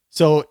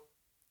 So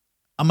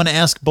I'm going to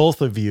ask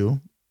both of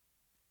you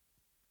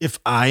if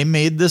I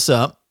made this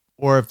up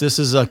or if this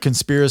is a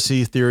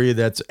conspiracy theory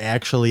that's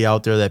actually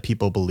out there that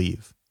people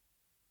believe.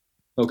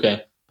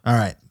 Okay. All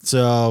right.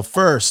 So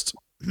first,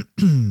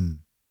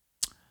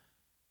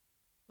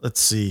 let's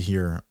see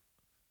here.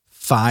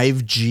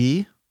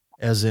 5G,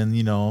 as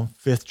in,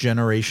 fifth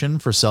generation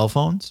for cell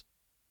phones,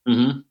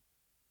 Mm-hmm.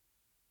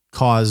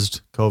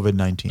 caused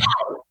COVID-19.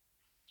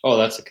 Oh,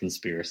 that's a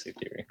conspiracy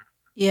theory.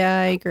 Yeah,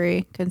 I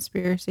agree.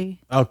 Conspiracy.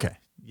 Okay.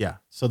 Yeah.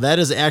 So that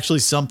is actually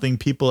something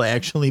people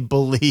actually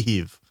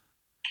believe.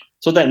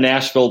 So that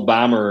Nashville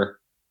bomber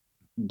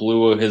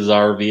blew his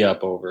RV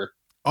up over.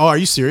 Oh, are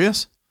you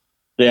serious?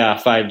 Yeah,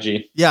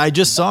 5G. Yeah, I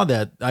just saw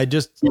that.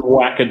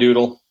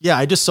 Wackadoodle. Yeah,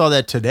 I just saw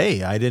that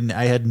today. I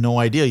had no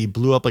idea. He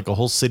blew up like a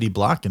whole city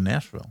block in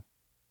Nashville.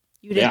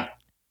 You did. Yeah.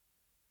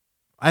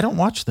 I don't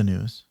watch the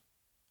news.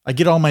 I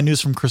get all my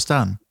news from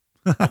Kristan.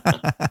 And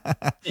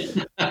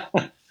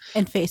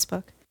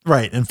Facebook.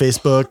 Right, and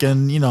Facebook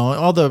and,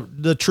 all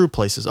the true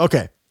places.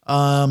 Okay.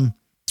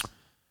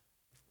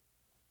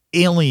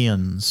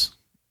 Aliens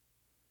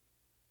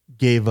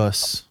gave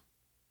us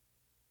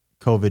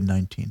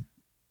COVID-19.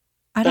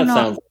 I don't That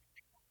know. sounds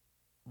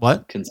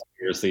What?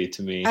 conspiracy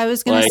to me. I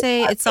was going to Like,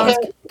 say it sounds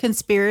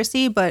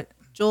conspiracy, but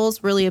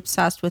Joel's really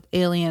obsessed with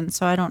aliens,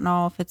 so I don't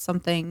know if it's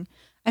something.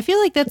 I feel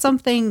like that's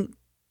something.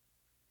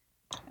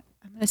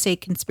 I'm going to say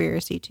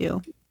conspiracy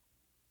too.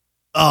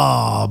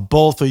 Oh,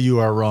 both of you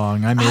are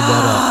wrong. I made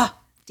that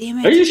up. Damn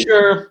it. Are you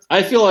sure?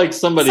 I feel like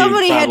somebody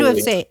Somebody had to have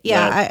probably said,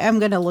 yeah, said- I'm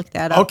going to look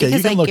that up. Okay, you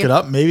because can look it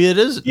up. Maybe it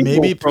is. People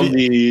Maybe from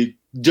the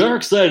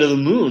dark side of the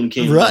moon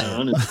came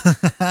down.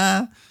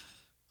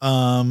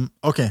 And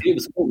Okay. it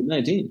was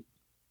COVID-19.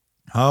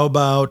 How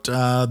about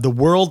the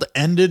world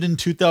ended in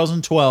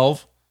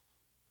 2012?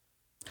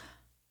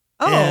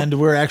 Oh, And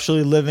we're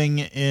actually living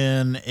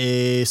in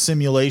a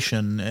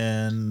simulation,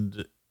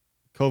 and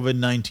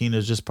COVID-19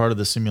 is just part of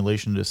the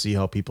simulation to see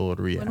how people would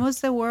react. when was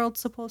the world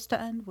supposed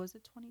to end? Was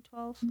it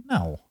 2012?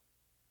 No.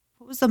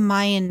 What was the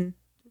Mayan?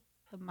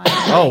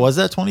 Oh, was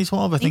that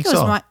 2012? I think it was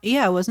so.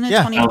 yeah, wasn't it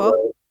Yeah. 2012?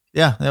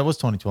 Yeah, that was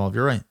 2012.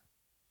 You're right.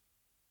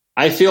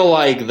 I feel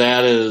like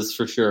that is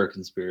for sure a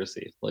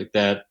conspiracy. Like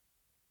that.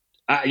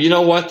 You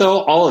know what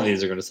though? All of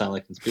these are going to sound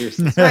like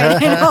conspiracies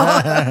Right, I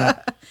know.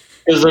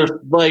 because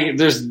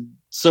there's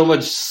so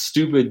much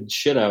stupid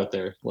shit out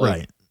there.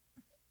 Right.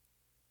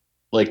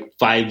 Like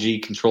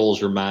 5G controls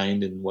your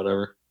mind and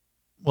whatever.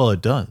 Well,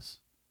 it does.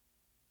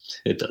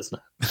 It does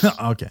not.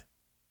 Okay.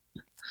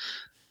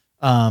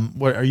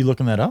 What are you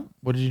looking that up?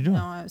 What did you do?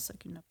 No, I was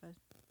looking up.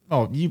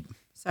 Oh, you.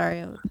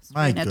 Sorry, I was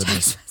My reading a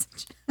goodness.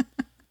 text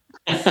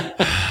message.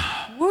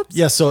 Whoops.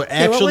 Yeah. So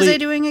Okay, what was I actually,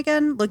 doing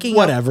again? Looking up.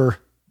 whatever.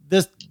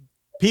 This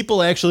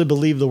people actually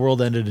believe the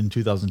world ended in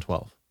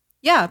 2012.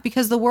 Yeah,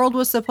 because the world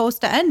was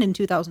supposed to end in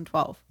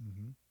 2012.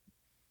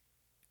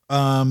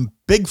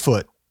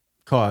 Bigfoot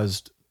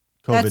caused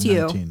That's you.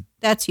 COVID-19.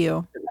 That's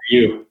you.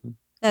 You.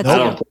 That's I you.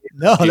 don't.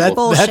 No, People.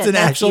 Bullshit, that's an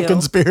that's actual you.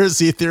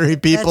 conspiracy theory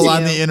people That's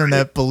on you. the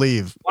internet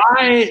believe.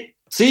 Why?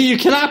 See, you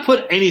cannot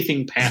put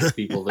anything past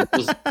people. They're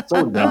just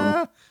so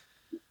dumb.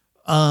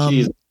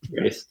 Jesus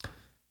Christ.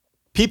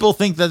 People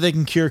think that they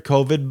can cure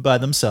COVID by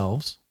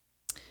themselves.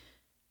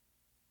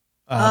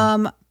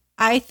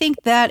 I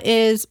think that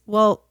is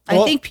Well-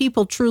 I think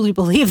people truly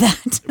believe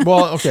that.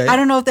 Well, okay. I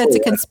don't know if that's a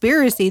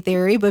conspiracy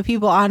theory, but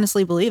people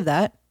honestly believe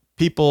that.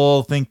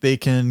 People think they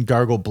can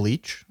gargle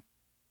bleach.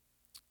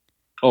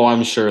 Oh,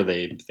 I'm sure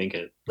they think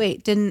it.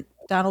 Wait, didn't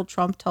Donald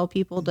Trump tell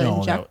people to No,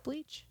 inject that-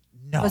 bleach?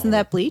 No. Wasn't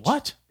that bleach?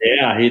 What?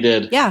 Yeah, he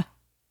did. Yeah,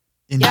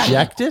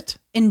 Inject it?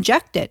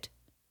 inject it.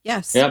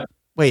 Yes. Yep.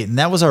 Wait, and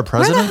that was our Where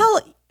president? the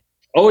hell?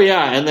 Oh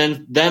yeah, and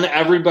then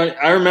everybody.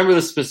 I remember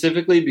this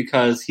specifically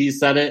because he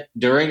said it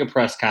during a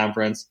press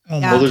conference. Oh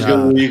Yeah. my Well, there's God.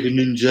 going to you can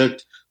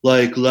inject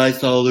like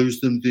Lysol or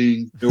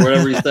something or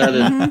whatever he said.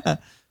 Mhm.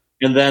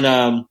 And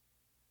then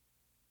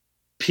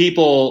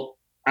people,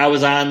 I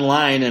was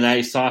online and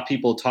I saw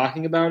people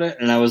talking about it,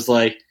 and I was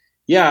like,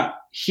 yeah,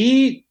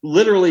 he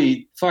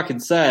literally fucking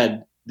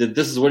said that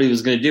this is what he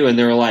was going to do. And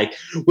they were like,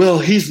 well,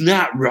 he's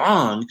not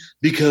wrong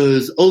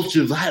because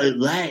ultraviolet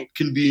light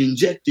can be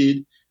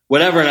injected,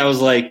 whatever. And I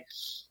was like,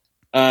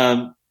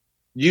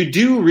 you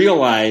do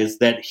realize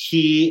that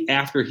he,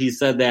 after he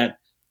said that,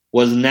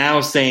 was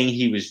now saying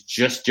he was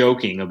just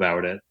joking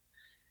about it.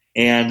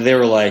 And they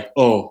were like,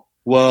 oh,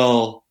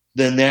 well,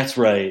 then that's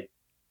right.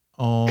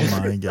 Oh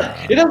my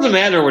God. It doesn't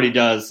matter what he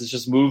does. It's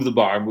just move the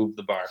bar.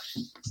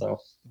 So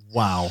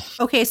Wow.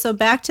 Okay, so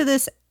back to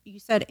this. You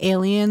said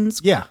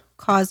aliens Yeah.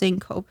 causing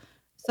COVID.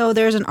 So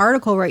there's an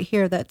article right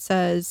here that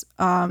says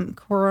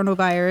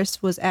coronavirus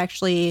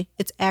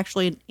it's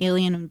actually an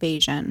alien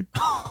invasion.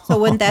 So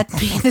wouldn't that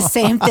be the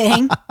same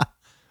thing?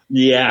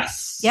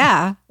 yes.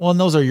 Yeah. Well, and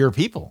those are your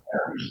people.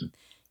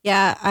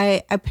 Yeah.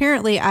 I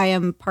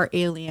am part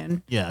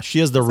alien. Yeah. She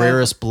has the So-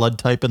 rarest blood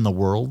type in the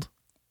world.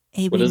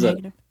 AB What is it?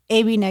 negative.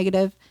 AB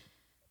negative.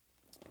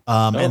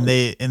 And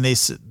they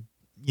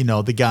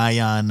the guy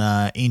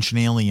on Ancient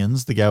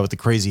Aliens, the guy with the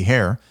crazy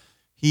hair,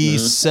 he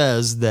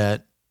says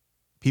that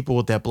people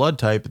with that blood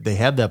type, they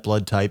have that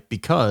blood type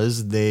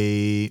because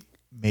they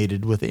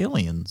mated with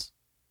aliens.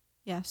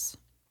 Yes.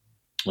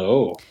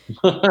 Oh.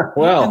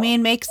 Well, I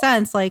mean, makes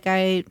sense. Like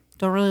I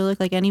don't really look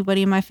like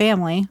anybody in my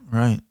family.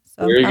 Right.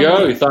 So there you go.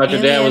 probably You thought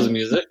your dad alien. was a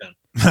musician.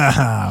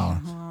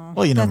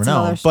 Well, you never That's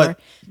know. another But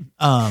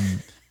story.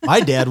 my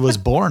dad was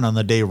born on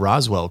the day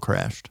Roswell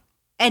crashed.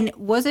 And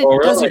was it? Oh,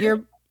 really? Does it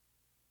your?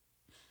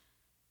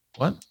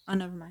 What? Oh,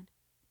 never mind.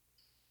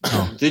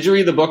 Did you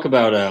read the book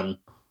about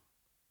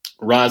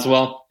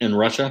Roswell in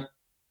Russia?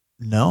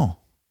 No.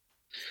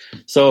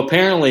 So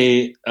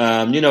apparently,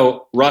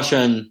 Russia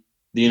and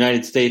the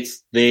United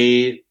States,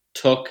 each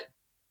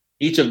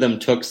of them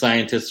took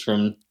scientists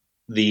from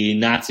the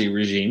Nazi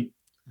regime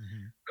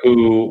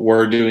who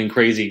were doing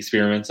crazy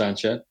experiments on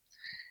shit.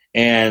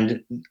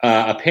 And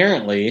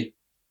apparently,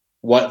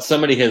 what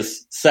somebody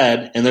has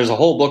said, and there's a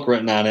whole book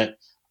written on it,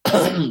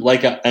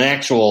 like an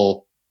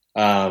actual,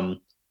 at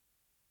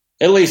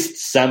least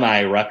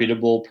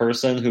semi-reputable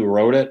person who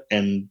wrote it,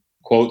 and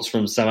quotes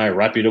from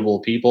semi-reputable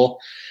people,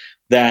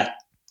 that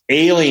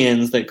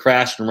aliens that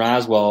crashed in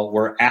Roswell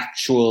were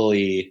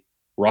actually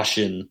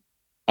Russian,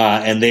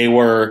 and they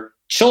were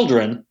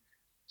children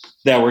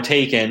that were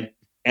taken,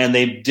 and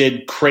they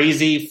did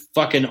crazy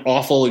fucking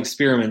awful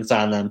experiments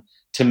on them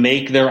to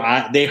make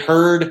they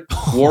heard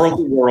War of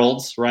the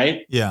Worlds,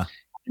 right? Yeah.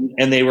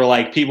 And they were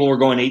like, people were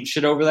going ape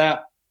shit over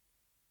that.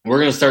 We're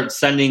going to start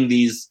sending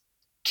these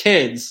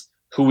kids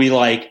who we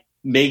like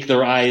make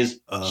their eyes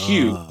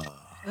huge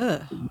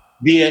Ugh.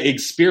 via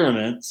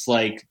experiments,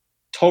 like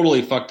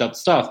totally fucked up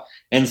stuff,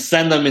 and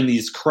send them in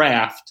these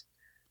craft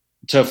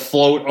to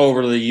float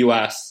over to the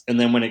U.S. And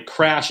then when it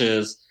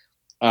crashes,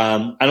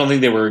 I don't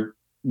think they were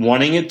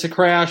wanting it to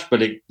crash,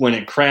 but when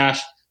it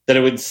crashed, that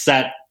it would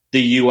set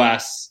the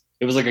U.S.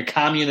 It was like a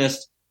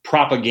communist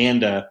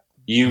propaganda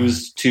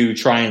used to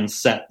try and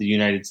set the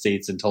United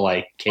States into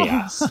like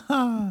chaos.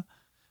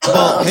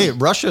 Well, hey,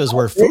 Russia is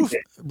where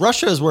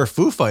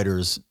Foo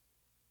Fighters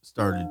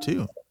started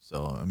too.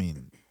 So I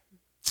mean,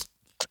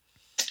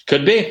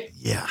 could be.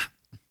 Yeah,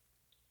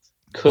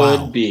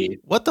 could be.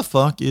 What the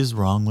fuck is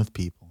wrong with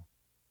people?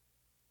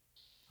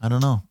 I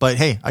don't know, but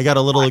hey, I got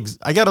a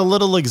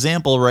little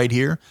example right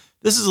here.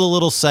 This is a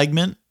little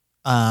segment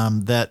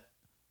that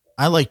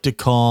I like to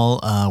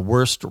call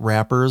worst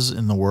rappers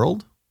in the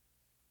world.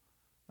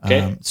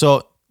 Okay.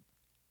 So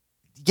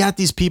you got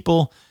these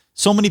people.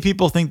 So many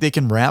people think they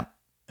can rap,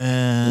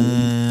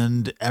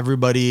 and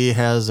everybody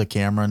has a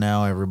camera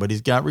now.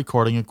 Everybody's got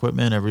recording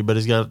equipment.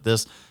 Everybody's got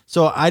this.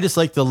 So I just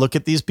like to look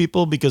at these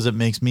people because it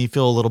makes me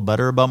feel a little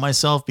better about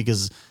myself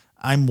because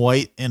I'm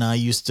white and I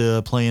used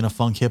to play in a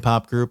funk hip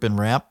hop group and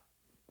rap.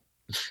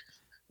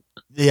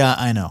 Yeah,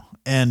 I know.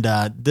 And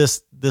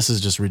this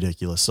is just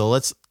ridiculous. So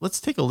let's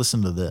take a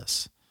listen to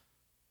this.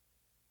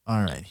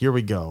 All right, here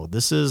we go.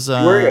 This is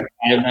wearing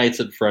a Five Nights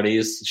at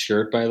Freddy's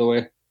shirt, by the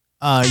way.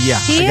 Yeah,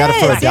 He I got it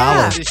for $1.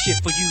 yeah. This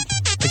shit for you.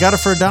 I got it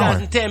for $1.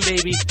 2010,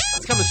 baby.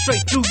 It's coming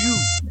straight through you.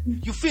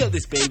 You feel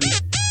this, baby.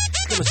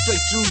 It's coming straight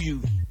through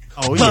you.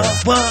 Oh yeah.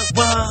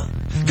 What?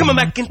 Coming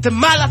back into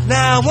my life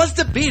now. Once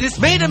the beat is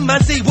made, a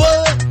man say,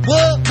 what?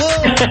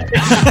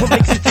 What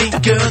makes you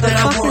think, girl, that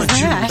I want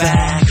you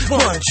back?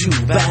 Want you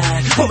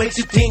back? What makes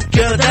you think,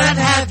 girl, that I'd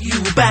have you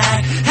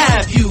back?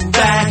 Have you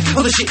back?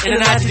 All the shit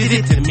and I did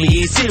it to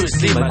me.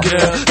 Seriously, my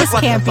girl. This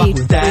What can't the fuck be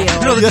was that? real.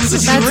 You know, Yes, this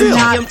it's is real.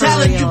 I'm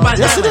telling you by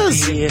Yes, now, it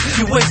is. my dear,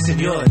 you're wasting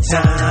your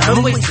time.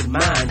 I'm wasting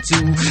mine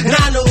too. And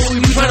I know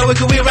you trying to work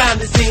your way around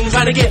this thing,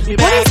 trying to get me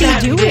back. What is he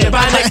Have me doing? there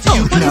right next to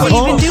you. What is he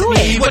even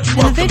doing What you in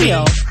the want from me?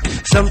 video?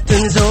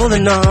 Something's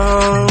holding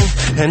on,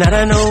 and I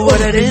don't know what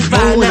it is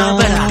right now,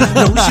 but I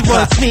know she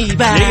wants me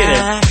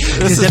back. This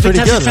Cause is every pretty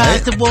time good, she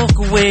tries right? to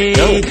walk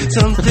away,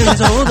 something's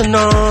holding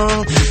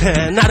on,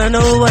 and I don't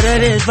know what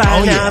it is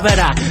right Oh, now, yeah. but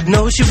I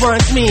know she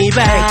wants me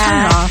back.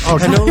 turn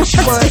off. I know she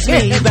wants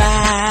me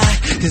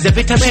back. Cause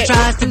every time she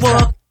tries to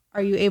walk.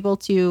 Are you able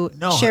to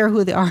No. share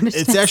who the artist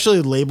It's is?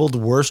 actually labeled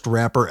worst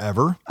rapper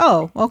ever.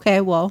 Oh,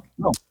 okay. Well,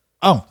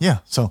 Oh yeah.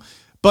 So,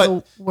 but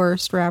the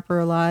worst rapper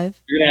alive.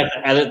 You're gonna have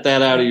to edit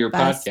that out of your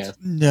Best. podcast.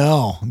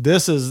 no,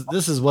 this is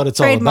what it's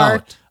all Trademarked.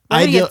 about. We're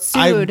gonna get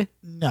sued.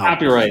 No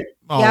Copyright.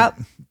 Oh, Yep.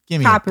 Give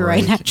me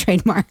Copyright, a break. not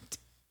trademarked. Do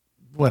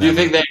Whatever. you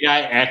think that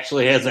guy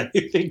actually has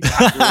anything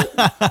copyright?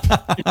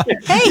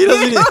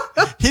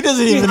 he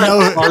doesn't even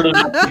know. Part of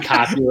the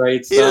copyright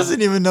He stuff?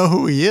 doesn't even know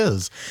who he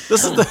is.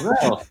 This is the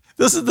No.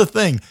 this is the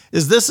thing.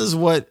 This is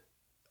what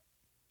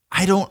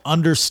I don't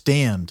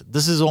understand.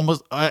 This is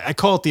almost I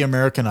call it the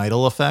American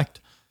Idol effect.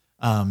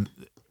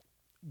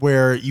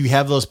 Where you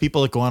have those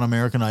people that go on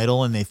American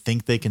Idol and they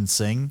think they can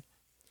sing.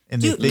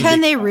 And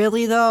Can they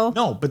really though?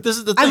 No, but this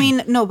is the thing. I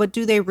mean, no, but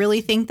do they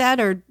really think that,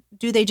 or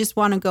do they just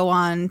want to go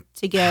on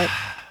to get?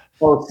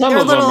 Well, some They're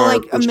of them little, are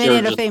like, a for sure minute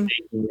of just fame.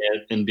 faking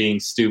it and being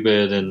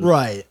stupid, and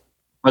right.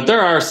 but there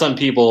are some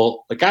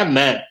people like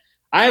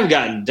I have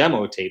gotten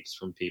demo tapes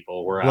from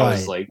people where I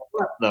was Right. like,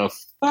 "What the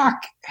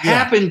fuck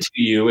happened to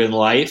you in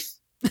life?"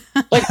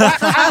 Like,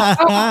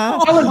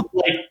 how is,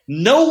 like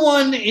no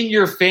one in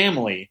your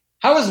family?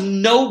 How is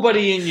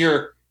nobody in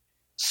your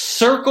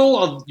circle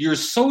of your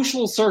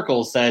social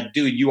circle said,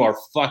 "Dude, you are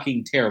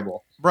fucking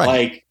terrible"? Right.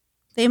 Like,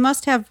 They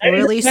must have I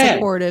really understand.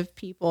 supportive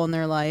people in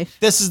their life.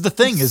 This is the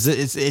thing. Is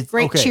it's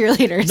Great okay.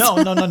 cheerleaders.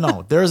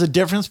 No. There is a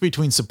difference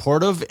between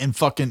supportive and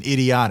fucking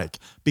idiotic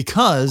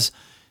because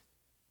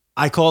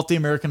I call it the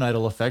American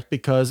Idol effect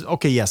because,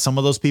 okay, yeah, some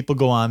of those people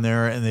go on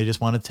there and they just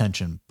want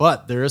attention,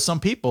 but there are some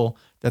people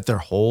that their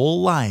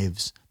whole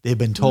lives they've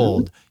been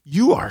told,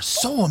 you are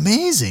so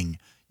amazing.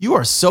 You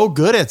are so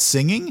good at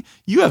singing.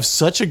 You have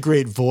such a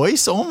great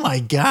voice. Oh my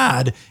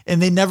God.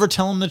 And they never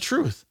tell them the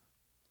truth.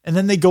 And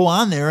then they go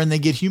on there and they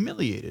get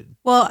humiliated.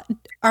 Well,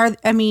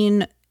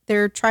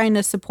 they're trying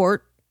to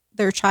support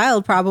their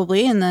child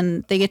probably, and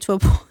then they get to a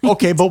point.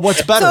 Okay, but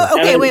what's better? So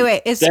okay,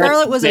 wait. If That's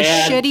Scarlett was a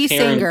bad shitty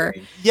singer,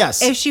 parenting.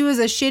 Yes. if she was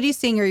a shitty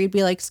singer, you'd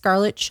be like,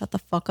 Scarlett, shut the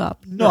fuck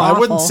up. No, You're I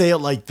wouldn't awful. say it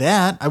like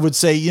that. I would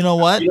say, you know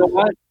what? You know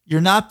what?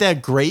 You're not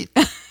that great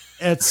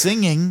at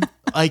singing.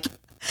 Like,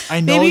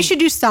 I know. Maybe you should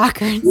do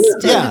soccer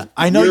instead. Yeah,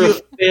 I know You're you.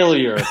 a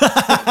failure.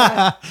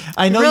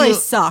 I know You really you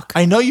suck.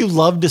 I know you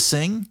love to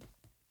sing,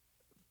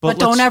 But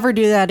don't ever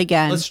do that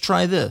again. Let's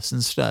try this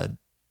instead.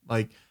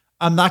 Like,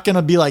 I'm not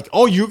gonna be like,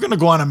 oh, you're gonna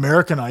go on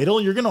American Idol.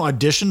 You're gonna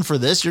audition for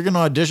this. You're gonna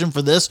audition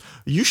for this.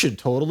 You should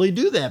totally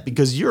do that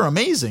because you're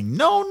amazing.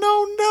 No.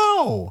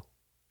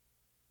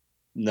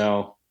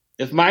 No.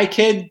 If my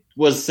kid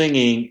was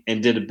singing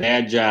and did a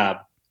bad job,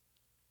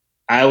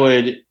 I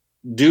would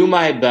do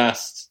my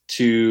best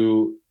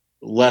to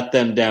let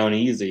them down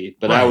easy.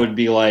 But I Right. would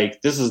be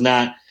like, this is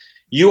not,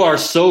 you are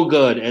so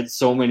good at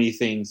so many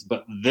things,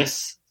 but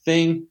this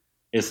thing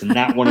is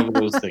not one of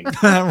those things.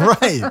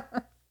 Right.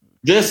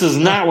 This is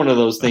not one of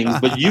those things,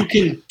 but you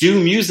can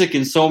do music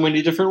in so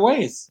many different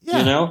ways. Yeah.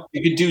 You know,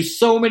 you can do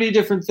so many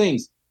different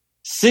things.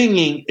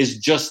 Singing is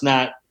just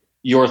not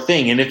your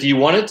thing. And if you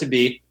want it to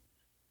be,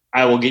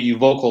 I will get you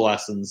vocal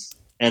lessons,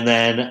 and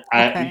then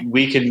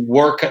we can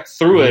work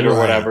through it or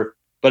whatever.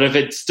 But if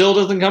it still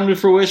doesn't come to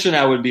fruition,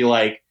 I would be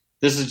like,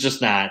 this is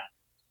just not,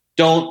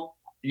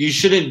 you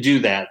shouldn't do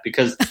that,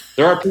 because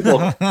there are people,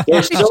 there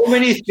are so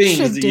many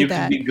things that you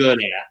can be good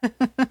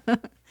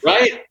at,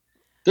 right?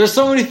 There's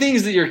so many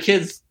things that your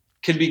kids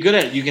can be good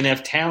at. You can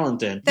have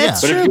talent in.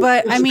 That's true.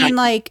 But I mean,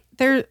 like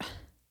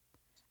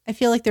I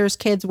feel like there's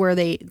kids where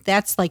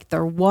that's like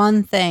their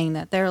one thing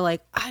that they're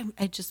like,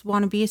 I just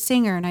want to be a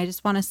singer and I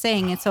just want to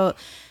sing. And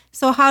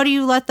so how do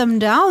you let them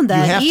down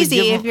that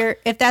easy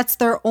if that's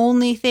their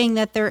only thing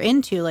that they're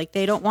into? Like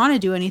they don't want to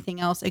do anything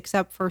else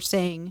except for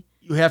sing.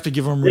 You have to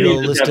give them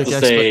realistic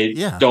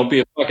expectations. Don't be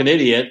a fucking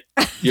idiot.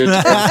 You're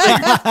going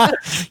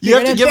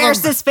to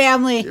embarrass this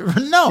family.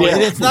 No,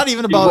 it's not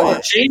even about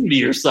ashamed of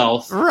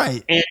yourself,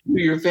 right? And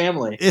to your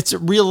family. It's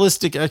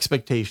realistic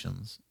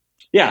expectations.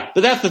 Yeah,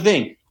 but that's the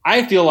thing.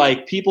 I feel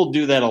like people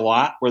do that a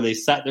lot, where they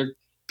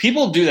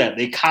people do that.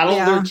 They coddle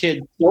their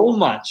kids so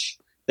much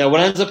that what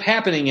ends up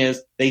happening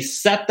is they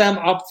set them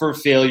up for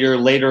failure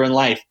later in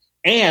life.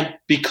 And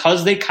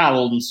because they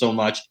coddled them so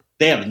much,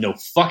 they have no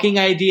fucking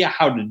idea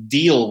how to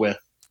deal with,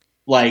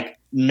 like,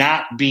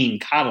 not being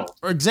coddled.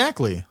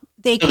 Exactly.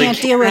 They can't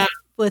deal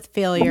with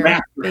failure,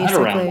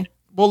 basically.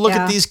 Well, look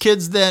at these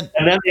kids that...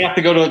 And then they have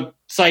to go to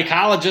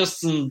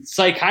psychologists and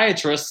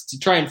psychiatrists to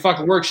try and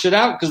fucking work shit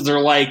out, because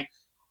they're like,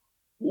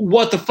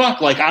 what the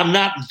fuck? Like, I'm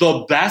not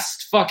the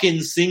best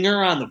fucking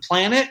singer on the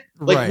planet?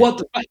 Like, what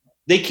the fuck?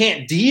 They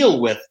can't deal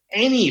with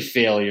any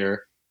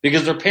failure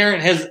because their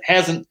parent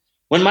hasn't...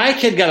 When my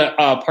kid got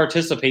a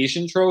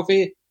participation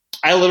trophy,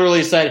 I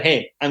literally said,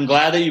 hey, I'm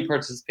glad that you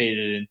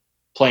participated in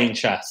playing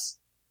chess.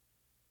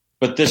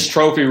 But this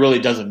trophy really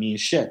doesn't mean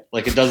shit.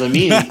 Like, it doesn't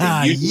mean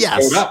anything. You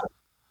just showed up.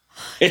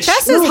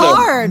 Chess is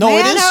hard. No,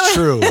 it is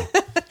true.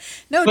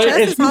 No, but chess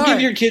if is you hard.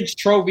 give your kids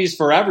trophies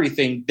for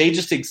everything, they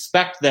just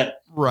expect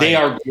that they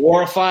are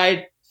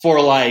glorified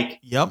for,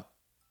 like,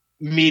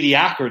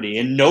 mediocrity.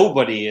 And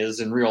nobody is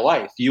in real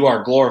life. You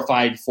are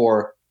glorified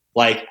for,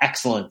 like,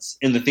 excellence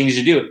in the things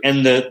you do.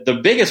 And the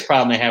biggest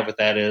problem I have with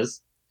that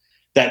is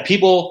that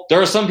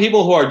there are some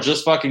people who are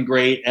just fucking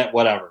great at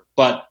whatever,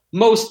 but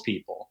most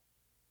people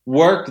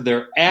work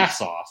their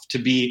ass off to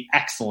be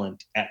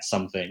excellent at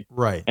something.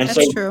 Right. And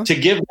That's so true. To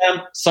give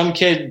them some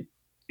kid,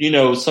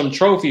 some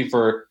trophy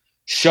for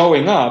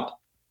showing up,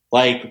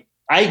 like,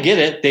 I get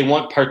it. They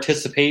want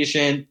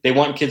participation. They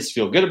want kids to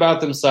feel good about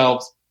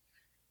themselves.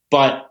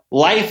 But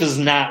life is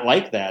not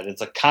like that.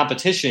 It's a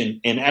competition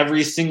in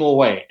every single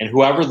way. And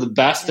whoever the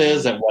best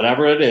is at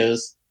whatever it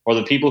is, or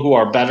the people who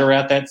are better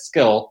at that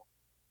skill,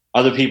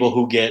 are the people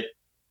who get,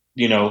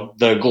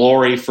 the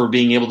glory for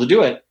being able to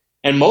do it.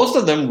 And most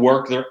of them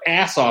work their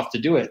ass off to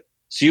do it.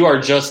 So you are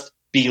just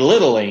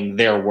belittling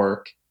their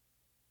work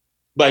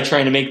by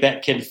trying to make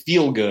that kid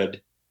feel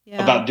good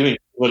about doing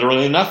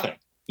literally nothing,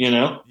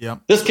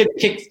 This kid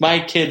kicked my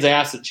kid's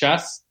ass at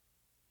chess.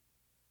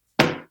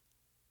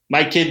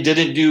 My kid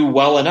didn't do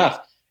well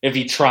enough. If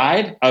he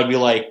tried, I would be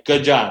like,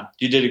 good job.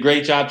 You did a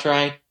great job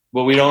trying,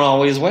 but we don't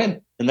always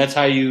win. And that's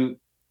how you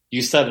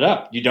set it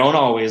up. You don't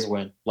always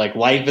win. Like,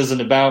 life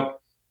isn't about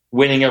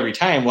winning every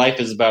time. Life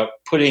is about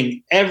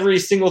putting every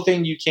single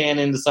thing you can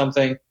into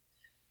something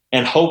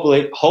and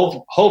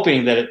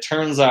hoping that it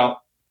turns out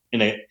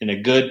in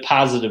a good,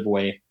 positive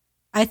way.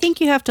 I think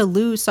you have to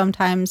lose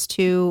sometimes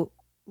to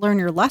learn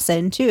your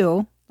lesson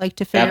too, like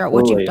to figure out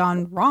what you've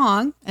done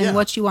wrong and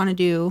what you want to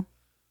do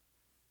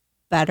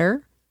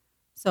better.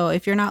 So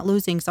if you're not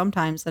losing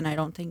sometimes, then I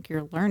don't think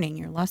you're learning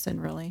your lesson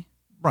really.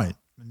 Right.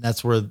 And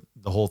that's where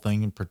the whole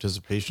thing in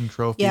participation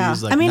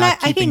trophies, like, I mean, not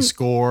keeping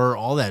score,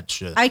 all that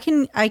shit. I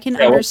can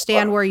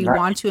understand where you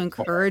want to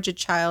encourage a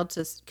child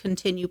to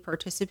continue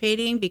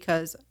participating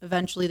because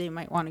eventually they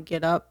might want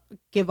to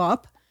give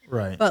up.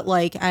 Right. But,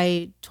 like,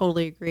 I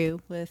totally agree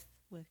with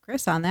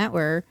Chris on that,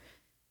 where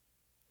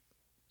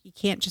you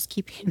can't just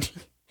keep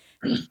handing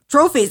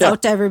trophies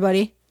out to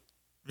everybody.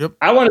 Yep.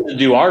 I wanted to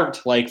do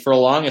art. Like, for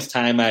the longest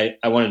time, I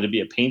wanted to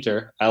be a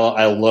painter.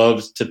 I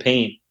loved to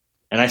paint,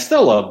 and I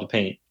still love to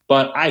paint.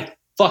 But I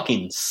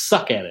fucking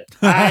suck at it.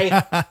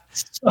 I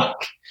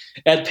suck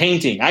at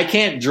painting. I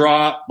can't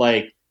draw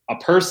like a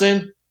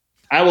person.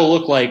 I will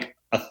look like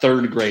a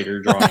third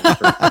grader drawing.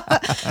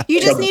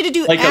 You just need to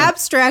do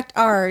abstract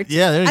art.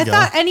 Yeah, there you go. I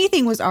thought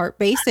anything was art,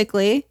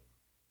 basically.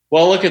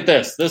 Well, look at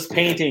this. This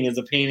painting is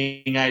a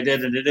painting I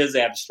did, and it is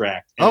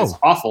abstract. And it's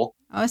awful.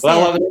 But I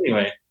love it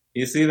anyway.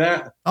 You see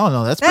that? Oh,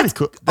 no, that's pretty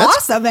cool. That's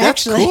awesome,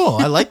 actually. That's cool.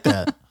 I like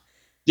that.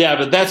 Yeah,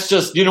 but that's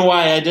just, you know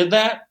why I did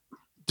that?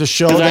 To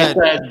show that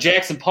I said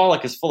Jackson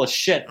Pollock is full of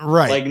shit.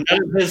 Right. Like,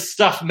 none of his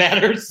stuff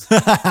matters.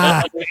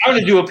 I'm going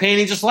to do a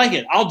painting just like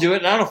it. I'll do it,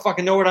 and I don't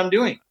fucking know what I'm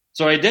doing.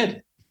 So I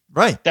did.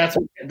 Right. That's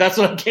what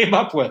I came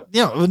up with.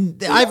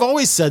 I've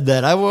always said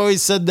that. I've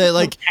always said that,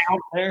 like, Out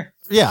there.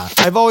 yeah,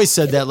 I've always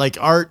said that, like,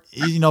 art,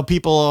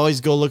 people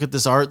always go look at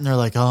this art and they're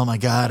like, oh my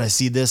God, I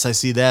see this, I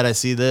see that, I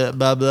see that,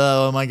 blah,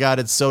 blah. Oh my God,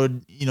 it's so,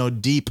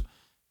 deep.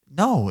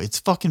 No, it's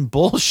fucking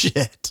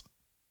bullshit.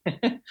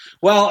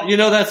 Well,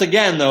 that's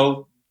again,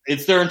 though,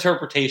 it's their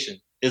interpretation.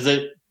 Is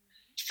it,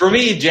 for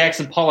me,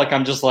 Jackson Pollock,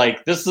 I'm just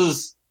like,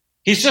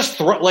 he's just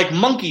like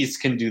monkeys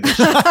can do this.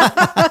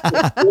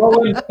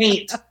 Throwing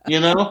paint,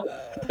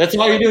 that's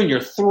all you're doing.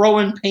 You're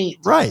throwing paint.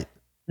 Right.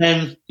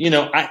 And,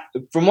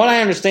 from what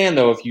I understand,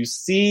 though, if you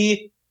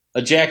see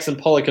a Jackson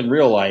Pollock in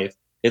real life,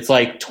 it's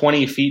like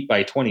 20 feet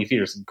by 20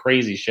 feet or some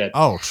crazy shit.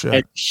 Oh, shit.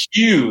 It's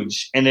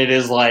huge, and it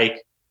is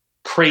like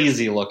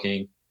crazy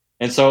looking.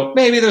 And so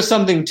maybe there's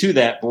something to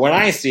that. But when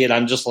I see it,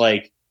 I'm just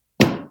like,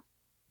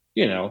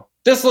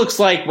 this looks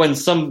like when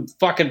some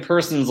fucking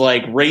person's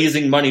like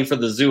raising money for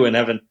the zoo and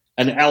having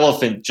an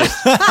elephant just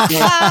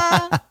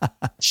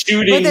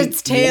shooting with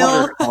its tail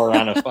watercolor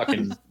on a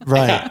fucking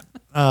right.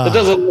 It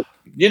doesn't.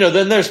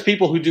 Then there's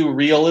people who do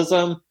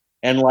realism,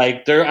 and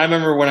like I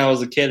remember when I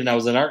was a kid and I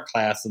was in art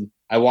class, and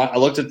I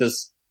looked at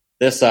this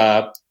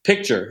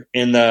picture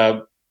in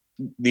the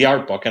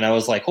art book, and I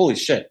was like, holy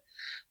shit,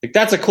 like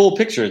that's a cool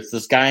picture. It's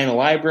this guy in a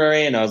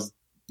library, and I was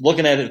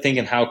looking at it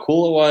thinking how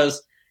cool it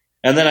was.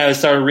 And then I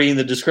started reading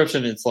the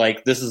description. It's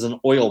like, this is an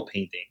oil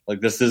painting.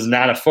 Like, this is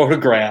not a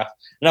photograph.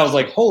 And I was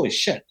like, holy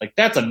shit. Like,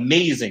 that's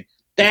amazing.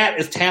 That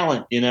is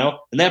talent, And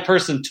that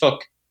person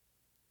took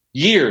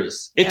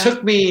years. It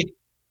took me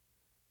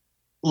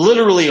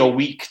literally a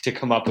week to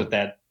come up with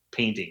that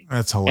painting.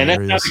 That's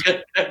hilarious.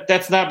 And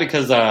that's not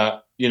because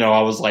I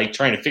was like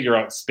trying to figure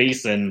out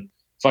space and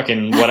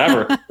fucking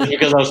whatever. It's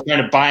because I was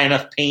trying to buy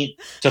enough paint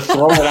to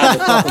throw it on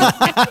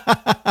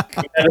the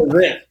fucking That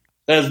was it.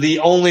 That's the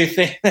only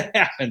thing that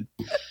happened.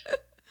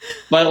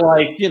 But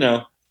like,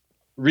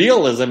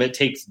 realism, it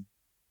takes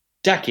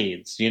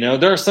decades,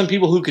 There are some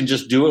people who can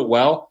just do it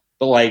well,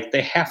 but like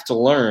they have to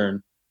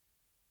learn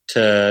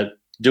to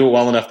do it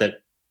well enough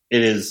that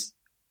it is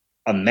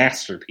a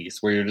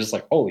masterpiece where you're just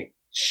like, holy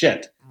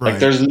shit. Right. Like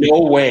there's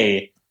no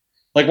way.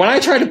 Like when I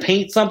try to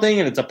paint something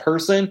and it's a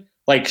person,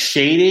 like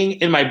shading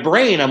in my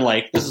brain, I'm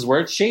like, this is where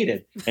it's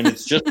shaded. And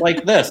it's just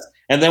like this.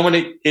 And then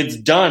when it's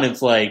done,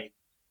 it's like,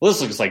 well, this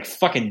looks like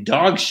fucking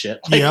dog shit.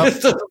 Like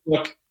This doesn't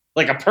look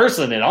like a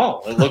person at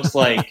all. It looks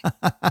like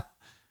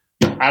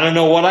I don't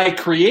know what I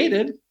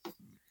created,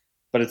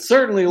 but it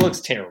certainly looks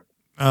terrible.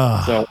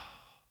 So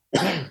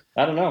I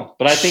don't know.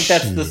 But I think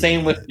that's the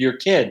same with your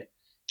kid.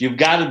 You've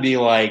got to be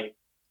like,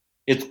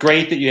 it's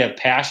great that you have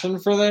passion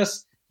for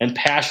this, and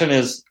that's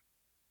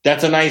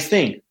a nice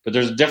thing. But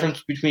there's a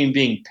difference between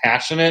being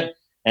passionate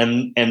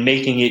and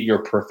making it your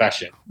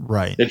profession.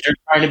 Right. If you're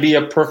trying to be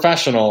a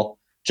professional,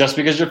 just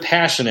because you're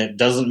passionate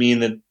doesn't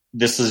mean that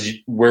this is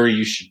where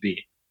you should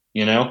be,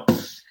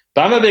 But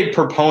I'm a big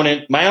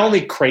proponent. My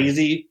only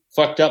crazy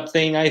fucked up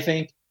thing, I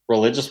think,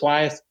 religious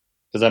wise,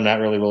 because I'm not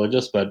really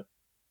religious, but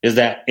is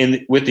that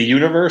with the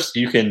universe,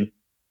 you can,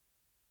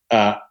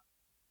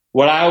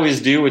 what I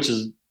always do, which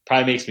is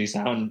probably makes me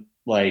sound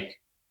like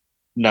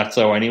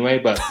nutso anyway,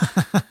 but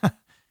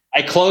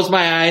I close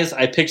my eyes,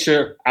 I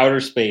picture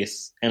outer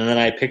space, and then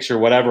I picture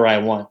whatever I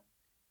want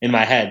in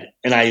my head,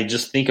 and I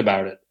just think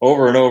about it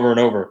over and over and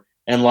over.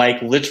 And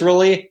like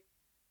literally,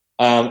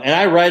 and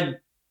I read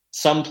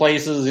some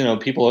places,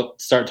 people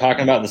start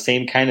talking about the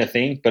same kind of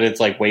thing, but it's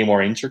like way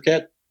more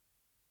intricate.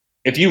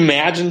 If you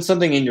imagine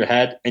something in your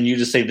head and you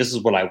just say, this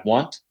is what I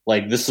want,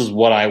 like this is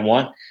what I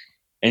want,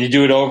 and you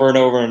do it over and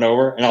over and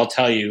over, and I'll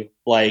tell you,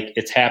 like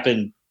it's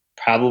happened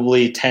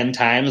probably 10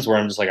 times where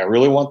I'm just like, I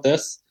really want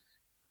this.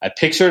 I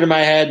picture it in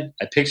my head,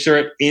 I picture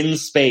it in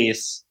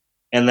space,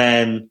 and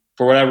then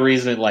for whatever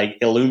reason, it like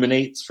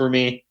illuminates for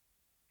me,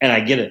 and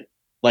I get it.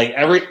 Like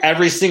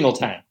every single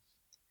time.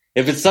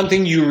 If it's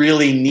something you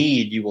really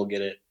need, you will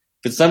get it.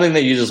 If it's something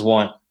that you just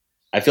want,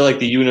 I feel like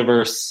the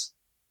universe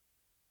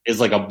is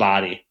like a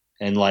body,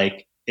 and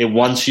like it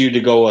wants you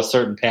to go a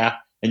certain path,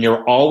 and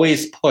you're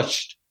always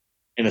pushed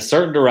in a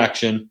certain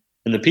direction.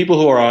 And the people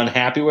who are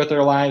unhappy with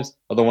their lives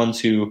are the ones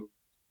who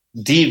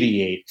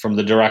deviate from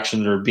the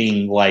direction they're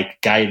being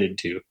like guided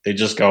to. They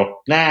just go,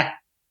 nah,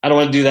 I don't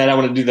want to do that. I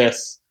want to do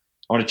this.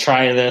 I want to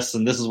try this,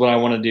 and this is what I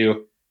want to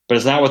do, but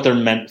it's not what they're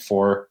meant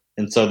for.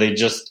 And so they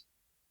just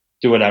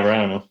do whatever. I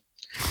don't know.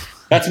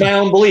 That's my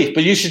own belief,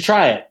 but you should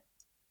try it.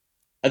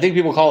 I think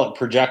people call it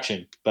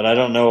projection, but I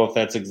don't know if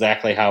that's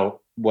exactly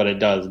what it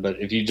does.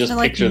 But if you just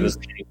picture this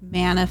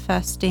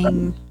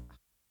manifesting.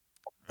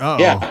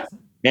 Yeah.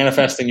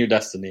 Manifesting your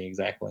destiny.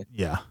 Exactly.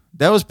 Yeah.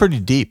 That was pretty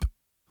deep.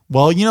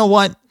 Well, you know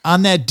what?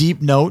 On that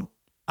deep note,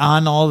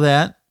 on all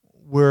that,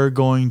 we're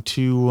going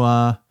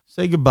to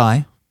say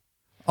goodbye.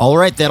 All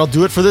right, that'll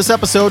do it for this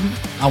episode.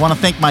 I want to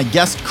thank my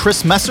guest,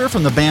 Chris Messer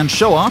from the band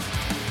Show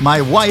Off,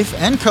 my wife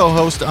and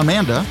co-host,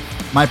 Amanda,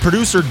 my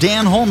producer,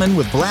 Dan Holman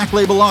with Black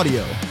Label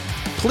Audio.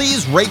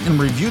 Please rate and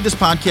review this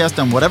podcast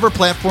on whatever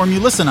platform you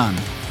listen on.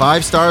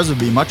 5 stars would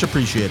be much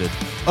appreciated.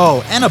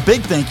 Oh, and a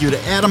big thank you to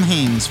Adam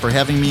Haynes for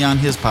having me on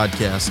his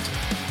podcast.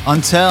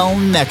 Until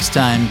next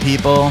time,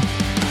 people.